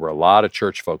often. And there were a lot of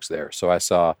church folks there. So I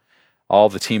saw all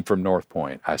the team from North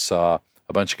Point. I saw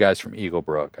a bunch of guys from Eagle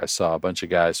Brook. I saw a bunch of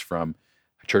guys from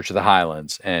Church of the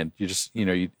Highlands, and you just,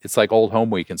 it's like old home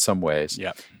week in some ways.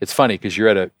 Yeah. It's funny because you're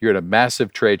at a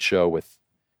massive trade show with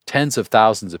tens of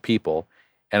thousands of people,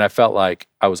 and I felt like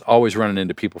I was always running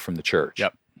into people from the church,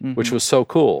 which was so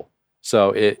cool.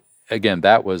 So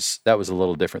that was a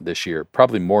little different this year,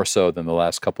 probably more so than the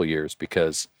last couple of years,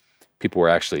 because people were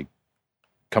actually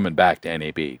coming back to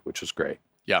NAB, which was great.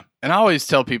 Yeah. And I always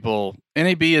tell people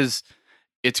NAB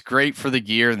it's great for the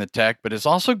gear and the tech, but it's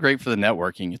also great for the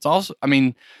networking. It's also,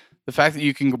 the fact that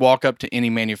you can walk up to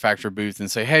any manufacturer booth and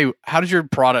say, hey, how does your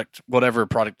product, whatever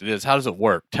product it is, how does it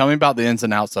work? Tell me about the ins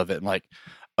and outs of it. And like,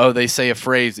 oh, they say a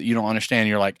phrase that you don't understand.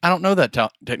 You're like, I don't know that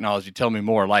technology. Tell me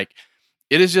more. Like,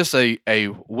 it is just a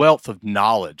wealth of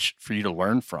knowledge for you to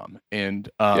learn from. And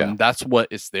that's what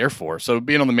it's there for. So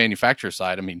being on the manufacturer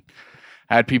side, I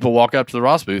had people walk up to the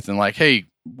Ross booth and like, hey,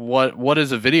 what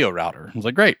is a video router? I was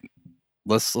like, great.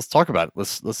 Let's talk about it.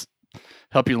 Let's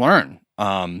help you learn.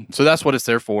 So that's what it's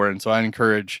there for. And so I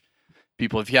encourage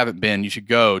people, if you haven't been, you should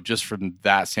go just from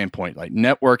that standpoint, like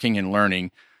networking and learning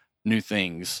new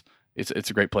things. It's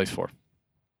a great place for.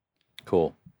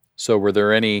 Cool. So were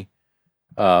there any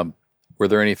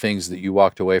things that you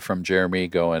walked away from, Jeremy,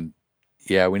 going,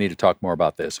 yeah, we need to talk more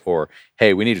about this, or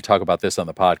hey, we need to talk about this on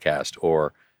the podcast,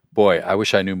 or boy, I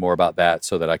wish I knew more about that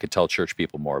so that I could tell church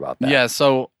people more about that? Yeah.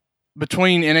 So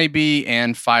between NAB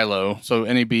and Philo, so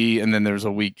NAB and then there's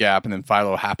a week gap and then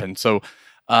Philo happened. So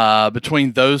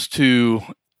between those two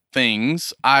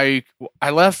things, I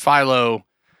left Philo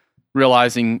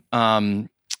realizing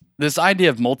this idea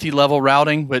of multi-level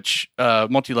routing, which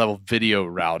multi-level video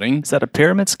routing. Is that a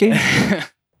pyramid scheme?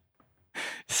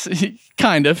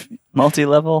 Kind of.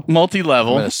 Multi-level?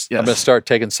 Multi-level. I'm going to start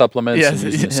taking supplements and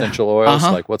using essential oils.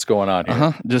 Like, what's going on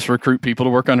here? Just recruit people to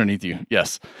work underneath you.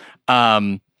 Yes.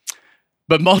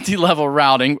 But multi-level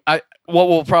routing,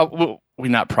 what we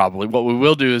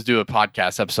will do is do a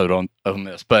podcast episode on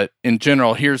this. But in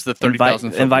general, here's the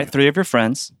 30,000. Invite 3 of your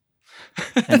friends.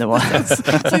 And then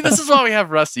See, this is why we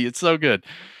have Rusty. It's so good.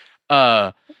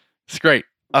 It's great.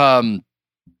 But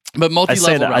multi-level I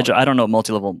say that routing. I don't know what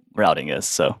multi-level routing is.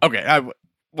 So okay.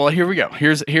 Well, here we go.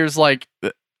 Here's like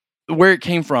where it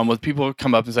came from. With people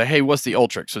come up and say, "Hey, what's the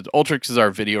Ultrix?" So Ultrix is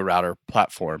our video router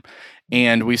platform.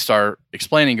 And we start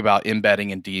explaining about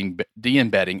embedding and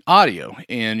de-embedding audio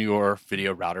in your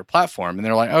video router platform. And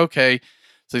they're like, okay.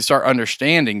 So they start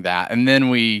understanding that. And then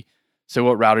we say,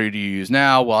 what router do you use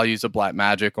now? Well, I'll use a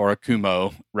Blackmagic or a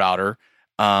Kumo router.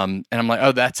 And I'm like,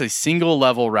 oh, that's a single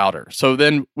level router. So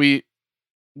then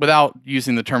without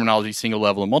using the terminology single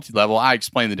level and multi-level, I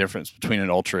explain the difference between an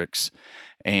Ultrix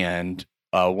and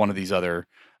one of these other,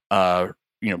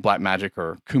 Blackmagic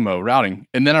or Kumo routing.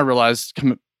 And then I realized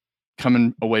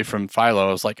coming away from Philo,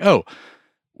 I was like, oh,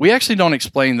 we actually don't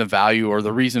explain the value or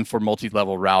the reason for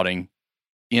multi-level routing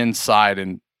inside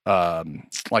and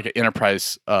like an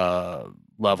enterprise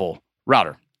level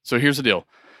router. So here's the deal.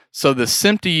 So the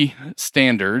SMPTE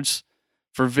standards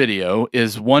for video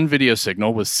is one video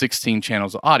signal with 16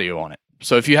 channels of audio on it.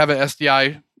 So if you have an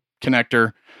SDI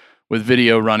connector with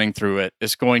video running through it,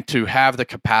 it's going to have the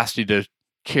capacity to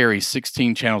carry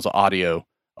 16 channels of audio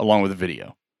along with the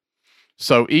video.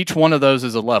 So each one of those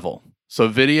is a level. So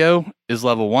video is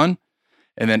level 1,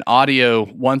 and then audio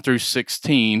 1 through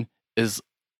 16 is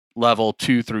level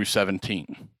 2 through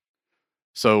 17.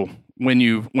 So when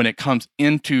it comes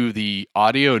into the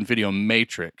audio and video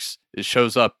matrix, it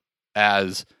shows up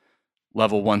as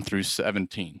level 1 through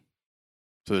 17.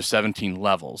 So there's 17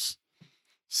 levels.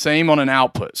 Same on an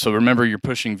output. So remember, you're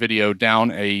pushing video down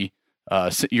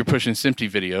you're pushing SMPTE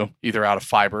video either out of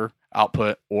fiber,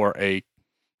 output or a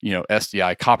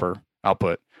SDI copper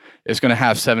output, it's going to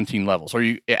have 17 levels, or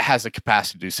it has the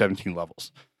capacity to do 17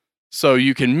 levels. So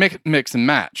you can mix and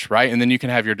match, right? And then you can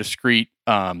have your discrete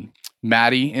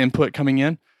MADI input coming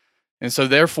in. And so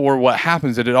therefore what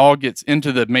happens is it all gets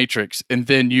into the matrix, and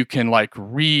then you can like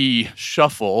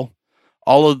reshuffle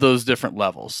all of those different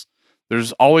levels.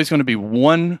 There's always going to be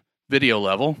one video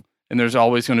level, and there's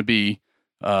always going to be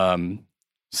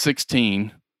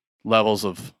 16 levels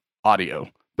of audio,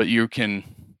 but you can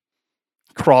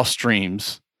cross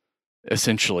streams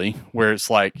essentially, where it's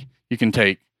like you can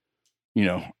take,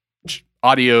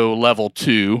 audio level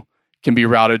 2 can be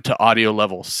routed to audio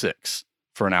level 6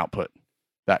 for an output,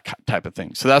 that type of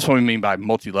thing. So that's what we mean by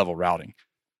multi-level routing,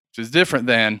 which is different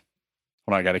than,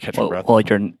 hold on, I got to catch my breath. Well,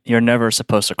 you're never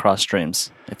supposed to cross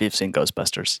streams if you've seen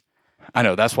Ghostbusters. I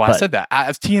know, that's why I said that. I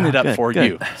was teeing it up for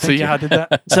you. See how I did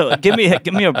that? So give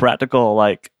me a practical,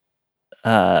 like,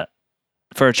 for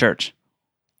a church.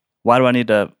 Why do I need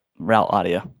to route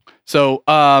audio? So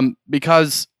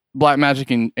because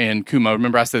Blackmagic and Kumo,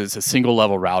 remember I said it's a single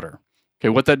level router. Okay,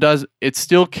 what that does, it's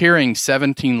still carrying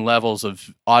 17 levels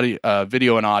of audio,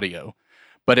 video and audio,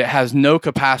 but it has no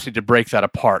capacity to break that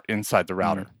apart inside the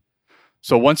router.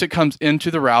 So once it comes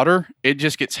into the router, it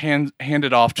just gets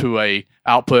handed off to a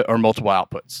output or multiple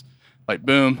outputs. Like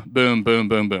boom, boom, boom,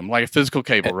 boom, boom. Like a physical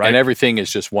cable, right? And everything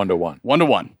is just one-to-one.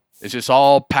 One-to-one. It's just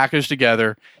all packaged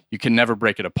together. You can never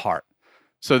break it apart.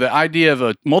 So the idea of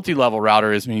a multi-level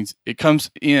router means it comes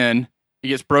in, it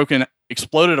gets broken,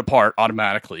 exploded apart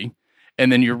automatically,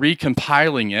 and then you're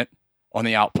recompiling it on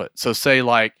the output. So say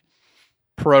like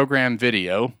program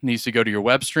video needs to go to your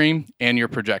web stream and your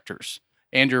projectors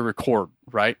and your record,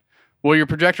 right? Well, your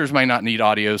projectors may not need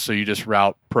audio, so you just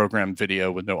route program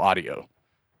video with no audio.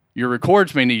 Your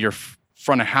records may need your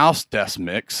front of house desk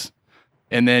mix,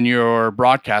 and then your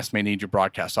broadcast may need your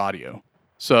broadcast audio.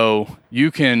 So you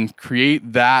can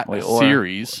create that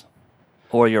series.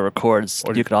 Or your records.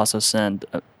 You could also send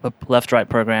a left-right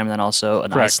program, and then also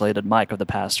an isolated mic of the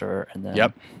pastor, and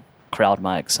then crowd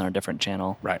mics on a different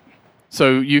channel. Right.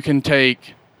 So you can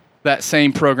take that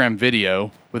same program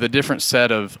video with a different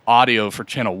set of audio for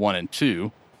channel 1 and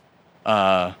 2,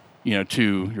 to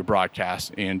your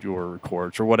broadcast and your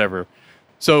records or whatever.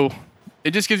 So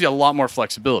it just gives you a lot more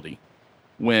flexibility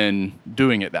when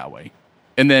doing it that way.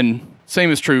 And then same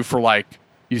is true for like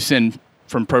you send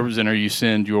from ProPresenter, you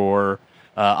send your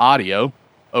audio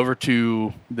over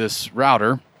to this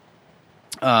router,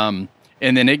 and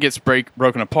then it gets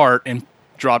broken apart and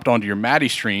dropped onto your MADI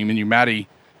stream, and your MADI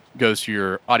goes to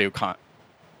your audio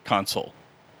console.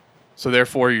 So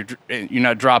therefore, you're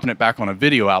not dropping it back on a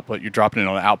video output. You're dropping it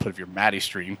on the output of your MADI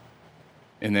stream,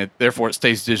 and then therefore it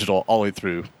stays digital all the way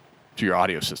through to your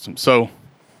audio system. So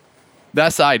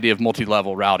that's the idea of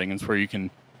multi-level routing. Is where you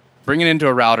can bring it into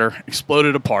a router, explode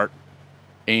it apart,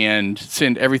 and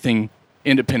send everything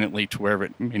independently to wherever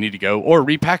it may need to go, or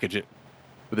repackage it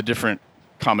with a different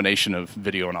combination of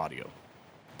video and audio.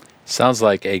 Sounds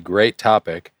like a great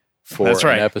topic for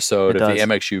an episode of the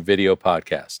MxU video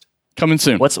podcast. Coming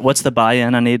soon. What's the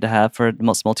buy-in I need to have for the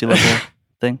multi-level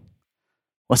thing?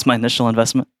 What's my initial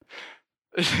investment?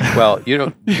 Well,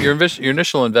 your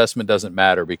initial investment doesn't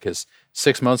matter, because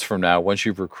 6 months from now, once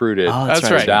you've recruited that's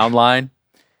right. downline,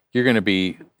 you're going to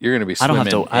be swimming. I don't have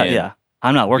to.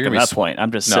 I'm not working at that point.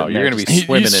 I'm just sitting there. You're going to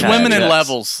be swimming in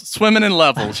levels. Swimming in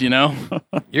levels, You're going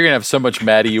to have so much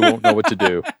MADI you won't know what to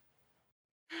do.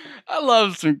 I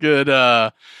love some good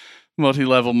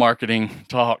multi-level marketing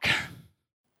talk.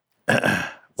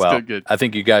 Well, good. I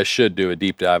think you guys should do a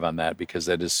deep dive on that, because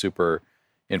that is super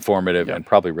informative and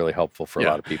probably really helpful for a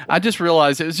lot of people. I just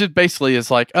realized it's just basically it's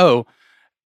like,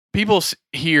 people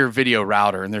hear video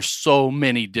router, and there's so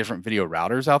many different video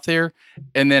routers out there.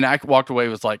 And then I walked away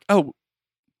with like,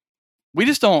 we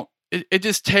just don't, it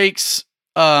just takes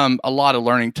a lot of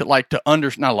learning not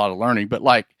a lot of learning, but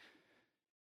like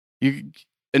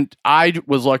and I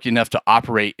was lucky enough to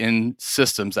operate in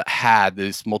systems that had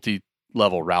this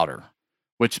multi-level router,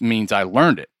 which means I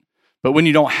learned it. But when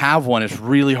you don't have one, it's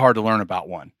really hard to learn about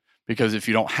one, because if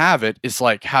you don't have it, it's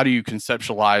like, how do you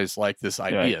conceptualize like this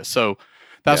idea? Right. So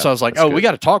that's why I was like, we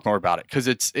got to talk more about it, because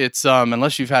it's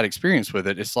unless you've had experience with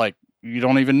it, it's like you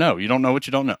don't even know. You don't know what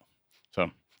you don't know.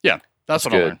 So that's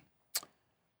what I learned.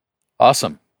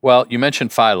 Awesome. Well, you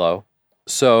mentioned Philo.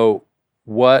 So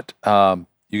what?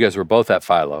 You guys were both at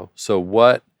Philo. So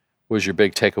what was your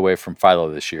big takeaway from Philo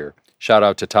this year? Shout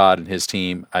out to Todd and his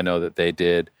team. I know that they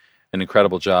did an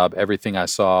incredible job. Everything I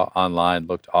saw online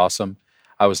looked awesome.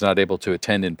 I was not able to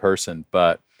attend in person,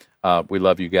 but we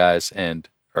love you guys and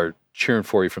are cheering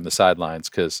for you from the sidelines,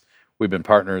 because we've been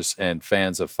partners and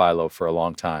fans of Philo for a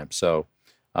long time. So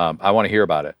I want to hear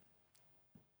about it.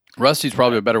 Rusty's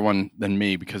probably a better one than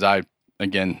me because I,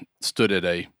 again, stood at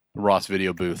a Ross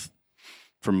video booth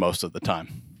for most of the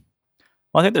time.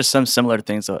 Well, I think there's some similar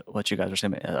things to what you guys were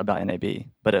saying about NAB,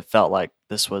 but it felt like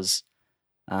this was,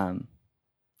 I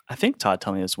think Todd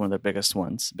told me it's one of their biggest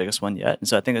one yet. And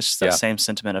so I think it's just that same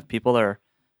sentiment of people are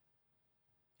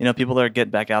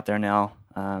getting back out there now.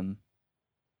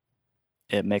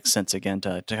 It makes sense again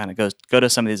to kind of go to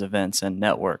some of these events and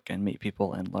network and meet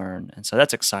people and learn. And so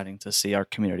that's exciting to see our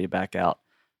community back out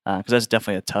because that's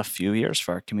definitely a tough few years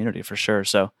for our community for sure.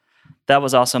 So that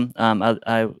was awesome.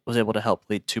 I was able to help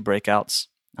lead 2 breakouts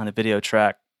on the video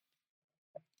track.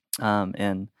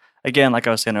 And again, like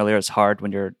I was saying earlier, it's hard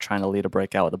when you're trying to lead a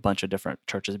breakout with a bunch of different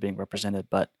churches being represented.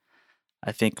 But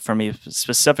I think for me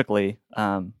specifically,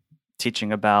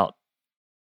 teaching about,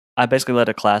 I basically led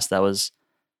a class that was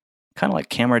kind of like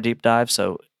camera deep dive.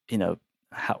 So,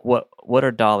 what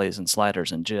are dollies and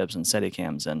sliders and jibs and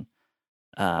Steadicams and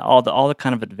all the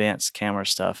kind of advanced camera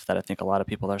stuff that I think a lot of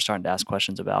people are starting to ask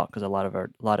questions about because a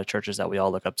lot of churches that we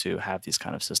all look up to have these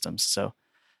kind of systems. So,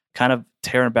 kind of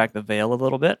tearing back the veil a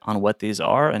little bit on what these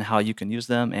are and how you can use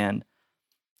them. And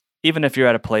even if you're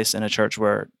at a place in a church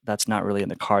where that's not really in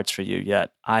the cards for you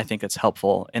yet, I think it's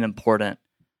helpful and important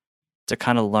to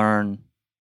kind of learn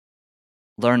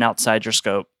outside your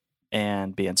scope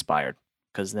and be inspired.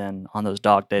 Because then on those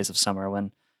dog days of summer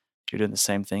when you're doing the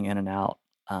same thing in and out,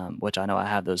 which I know I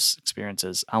have those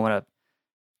experiences, I want to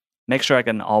make sure I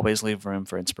can always leave room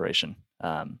for inspiration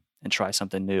and try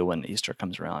something new when Easter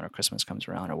comes around or Christmas comes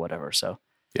around or whatever. So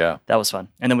that was fun.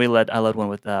 And then I led one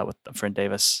with a friend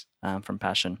Davis from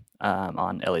Passion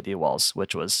on LED walls,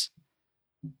 which was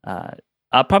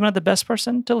probably not the best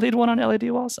person to lead one on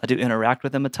LED walls. I do interact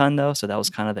with them a ton though, so that was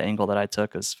kind of the angle that I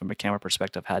took. Is from a camera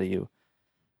perspective, how do you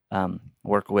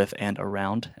work with and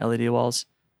around LED walls?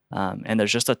 And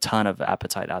there's just a ton of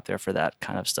appetite out there for that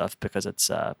kind of stuff because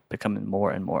it's becoming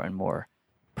more and more and more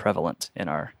prevalent in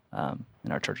our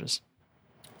churches.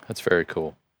 That's very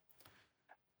cool.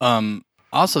 I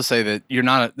also say that you're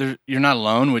not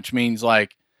alone, which means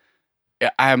like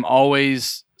I'm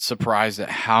always surprised at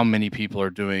how many people are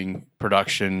doing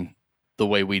production the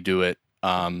way we do it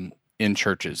in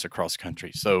churches across the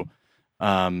country. So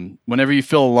whenever you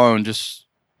feel alone, just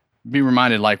be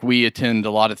reminded, like we attend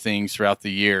a lot of things throughout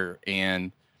the year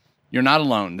and you're not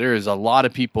alone. There is a lot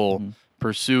of people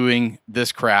pursuing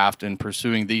this craft and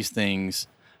pursuing these things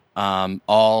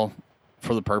all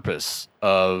for the purpose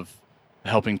of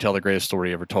helping tell the greatest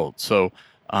story ever told. So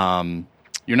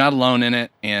you're not alone in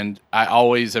it. And I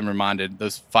always am reminded,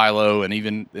 this Philo and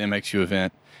even the MxU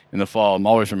event in the fall, I'm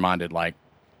always reminded, like,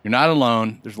 you're not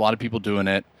alone. There's a lot of people doing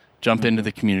it. Jump into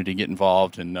the community, get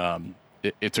involved, and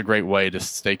it's a great way to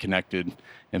stay connected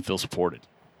and feel supported.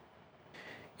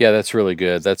 Yeah, that's really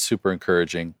good. That's super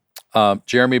encouraging.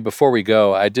 Jeremy, before we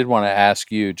go, I did want to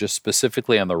ask you, just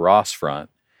specifically on the Ross front,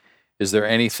 is there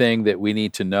anything that we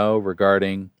need to know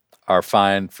regarding our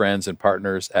fine friends and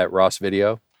partners at Ross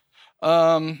Video?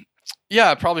 Yeah,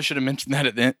 I probably should have mentioned that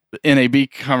at the NAB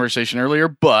conversation earlier,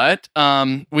 but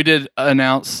we did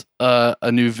announce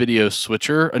a new video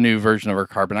switcher, a new version of our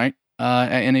Carbonite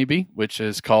at NAB, which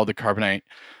is called the Carbonite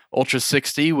Ultra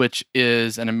 60, which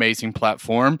is an amazing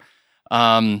platform.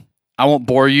 I won't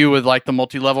bore you with like the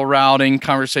multi-level routing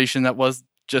conversation that was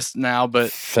just now,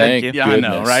 but thank you. Yeah, I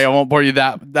know, right? I won't bore you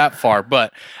that far,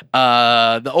 but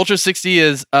the Ultra 60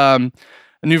 is a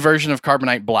new version of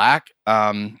Carbonite Black.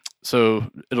 So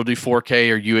it'll do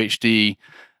 4K or UHD,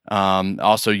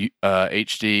 also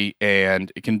HD,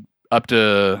 and it can up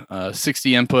to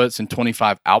 60 inputs and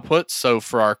 25 outputs. So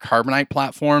for our Carbonite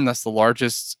platform, that's the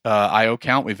largest I/O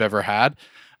count we've ever had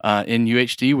in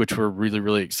UHD, which we're really,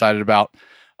 really excited about.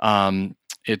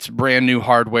 It's brand new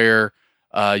hardware,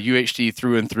 UHD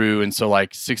through and through, and so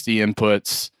like 60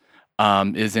 inputs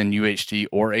is in UHD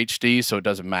or HD, so it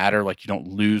doesn't matter. Like you don't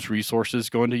lose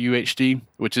resources going to UHD,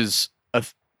 which is a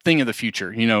thing of the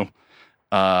future.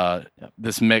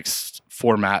 This mixed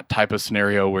format type of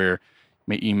scenario where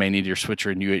you may need your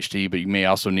switcher in UHD, but you may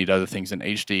also need other things in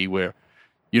HD where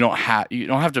you don't have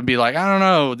to be like, I don't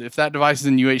know, if that device is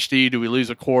in UHD, do we lose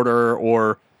a quarter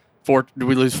or do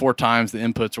we lose 4 times the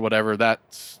inputs or whatever?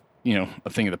 That's a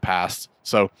thing of the past.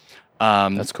 So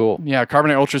that's cool. Yeah,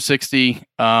 Carbonite Ultra 60.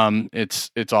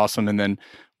 It's awesome. And then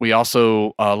we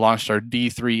also launched our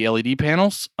D3 LED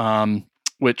panels,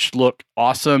 which look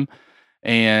awesome,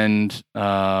 and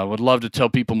would love to tell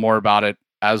people more about it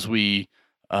as we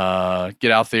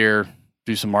get out there,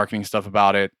 do some marketing stuff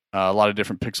about it. A lot of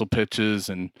different pixel pitches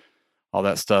and all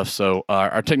that stuff. So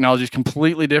our technology is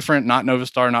completely different, not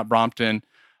Novastar, not Brompton.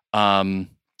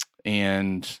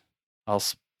 And I'll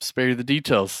spare you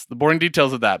the boring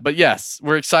details of that. But yes,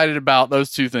 we're excited about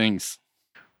those two things.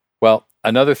 Well,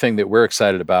 another thing that we're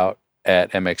excited about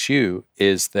at MxU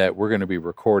is that we're going to be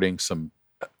recording some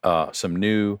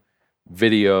new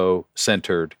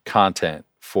video-centered content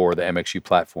for the MxU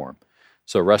platform.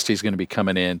 So Rusty's going to be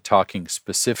coming in talking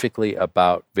specifically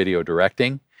about video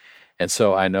directing. And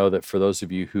so I know that for those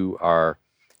of you who are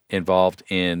involved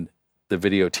in the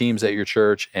video teams at your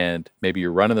church, and maybe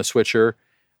you're running the switcher,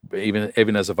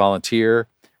 even as a volunteer,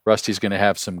 Rusty's going to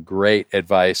have some great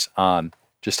advice on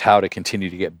just how to continue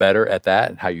to get better at that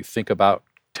and how you think about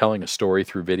telling a story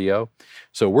through video.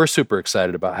 So we're super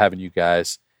excited about having you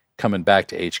guys coming back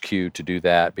to HQ to do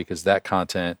that, because that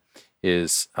content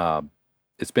is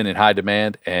it's been in high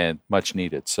demand and much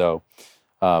needed. So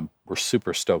we're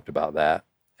super stoked about that.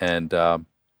 And so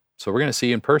we're going to see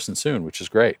you in person soon, which is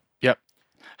great. Yep.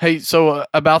 Hey, so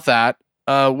about that,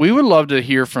 we would love to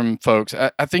hear from folks.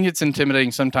 I think it's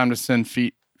intimidating sometimes to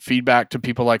send feedback to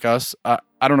people like us.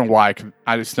 I don't know why.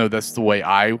 I just know that's the way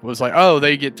I was like, oh,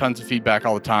 they get tons of feedback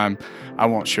all the time. I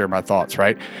won't share my thoughts,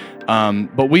 right?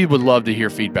 But we would love to hear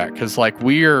feedback, because like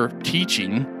we're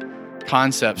teaching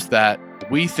concepts that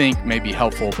we think may be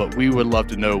helpful, but we would love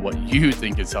to know what you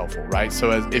think is helpful, right?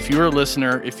 So if you're a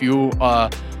listener, if you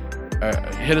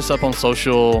hit us up on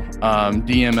social,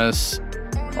 DM us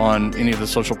on any of the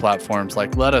social platforms,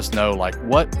 like let us know, like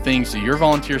what things do your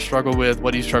volunteers struggle with?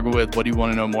 What do you struggle with? What do you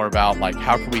want to know more about? Like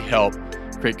how can we help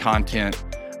create content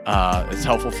that's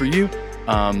helpful for you?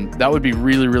 That would be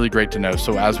really, really great to know.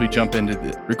 So as we jump into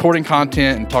the recording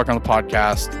content and talk on the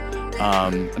podcast,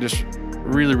 I just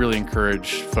really, really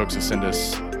encourage folks to send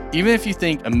us, even if you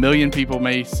think 1 million people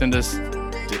may send us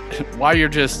while you're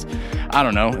just, I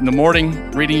don't know, in the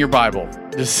morning reading your Bible,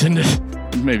 just send us,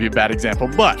 maybe a bad example,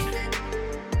 but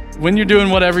when you're doing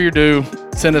whatever you do,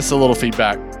 send us a little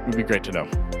feedback. It would be great to know.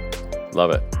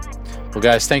 Love it. Well,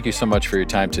 guys, thank you so much for your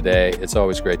time today. It's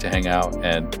always great to hang out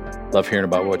and love hearing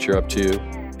about what you're up to.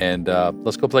 And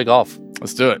let's go play golf.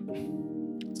 Let's do it.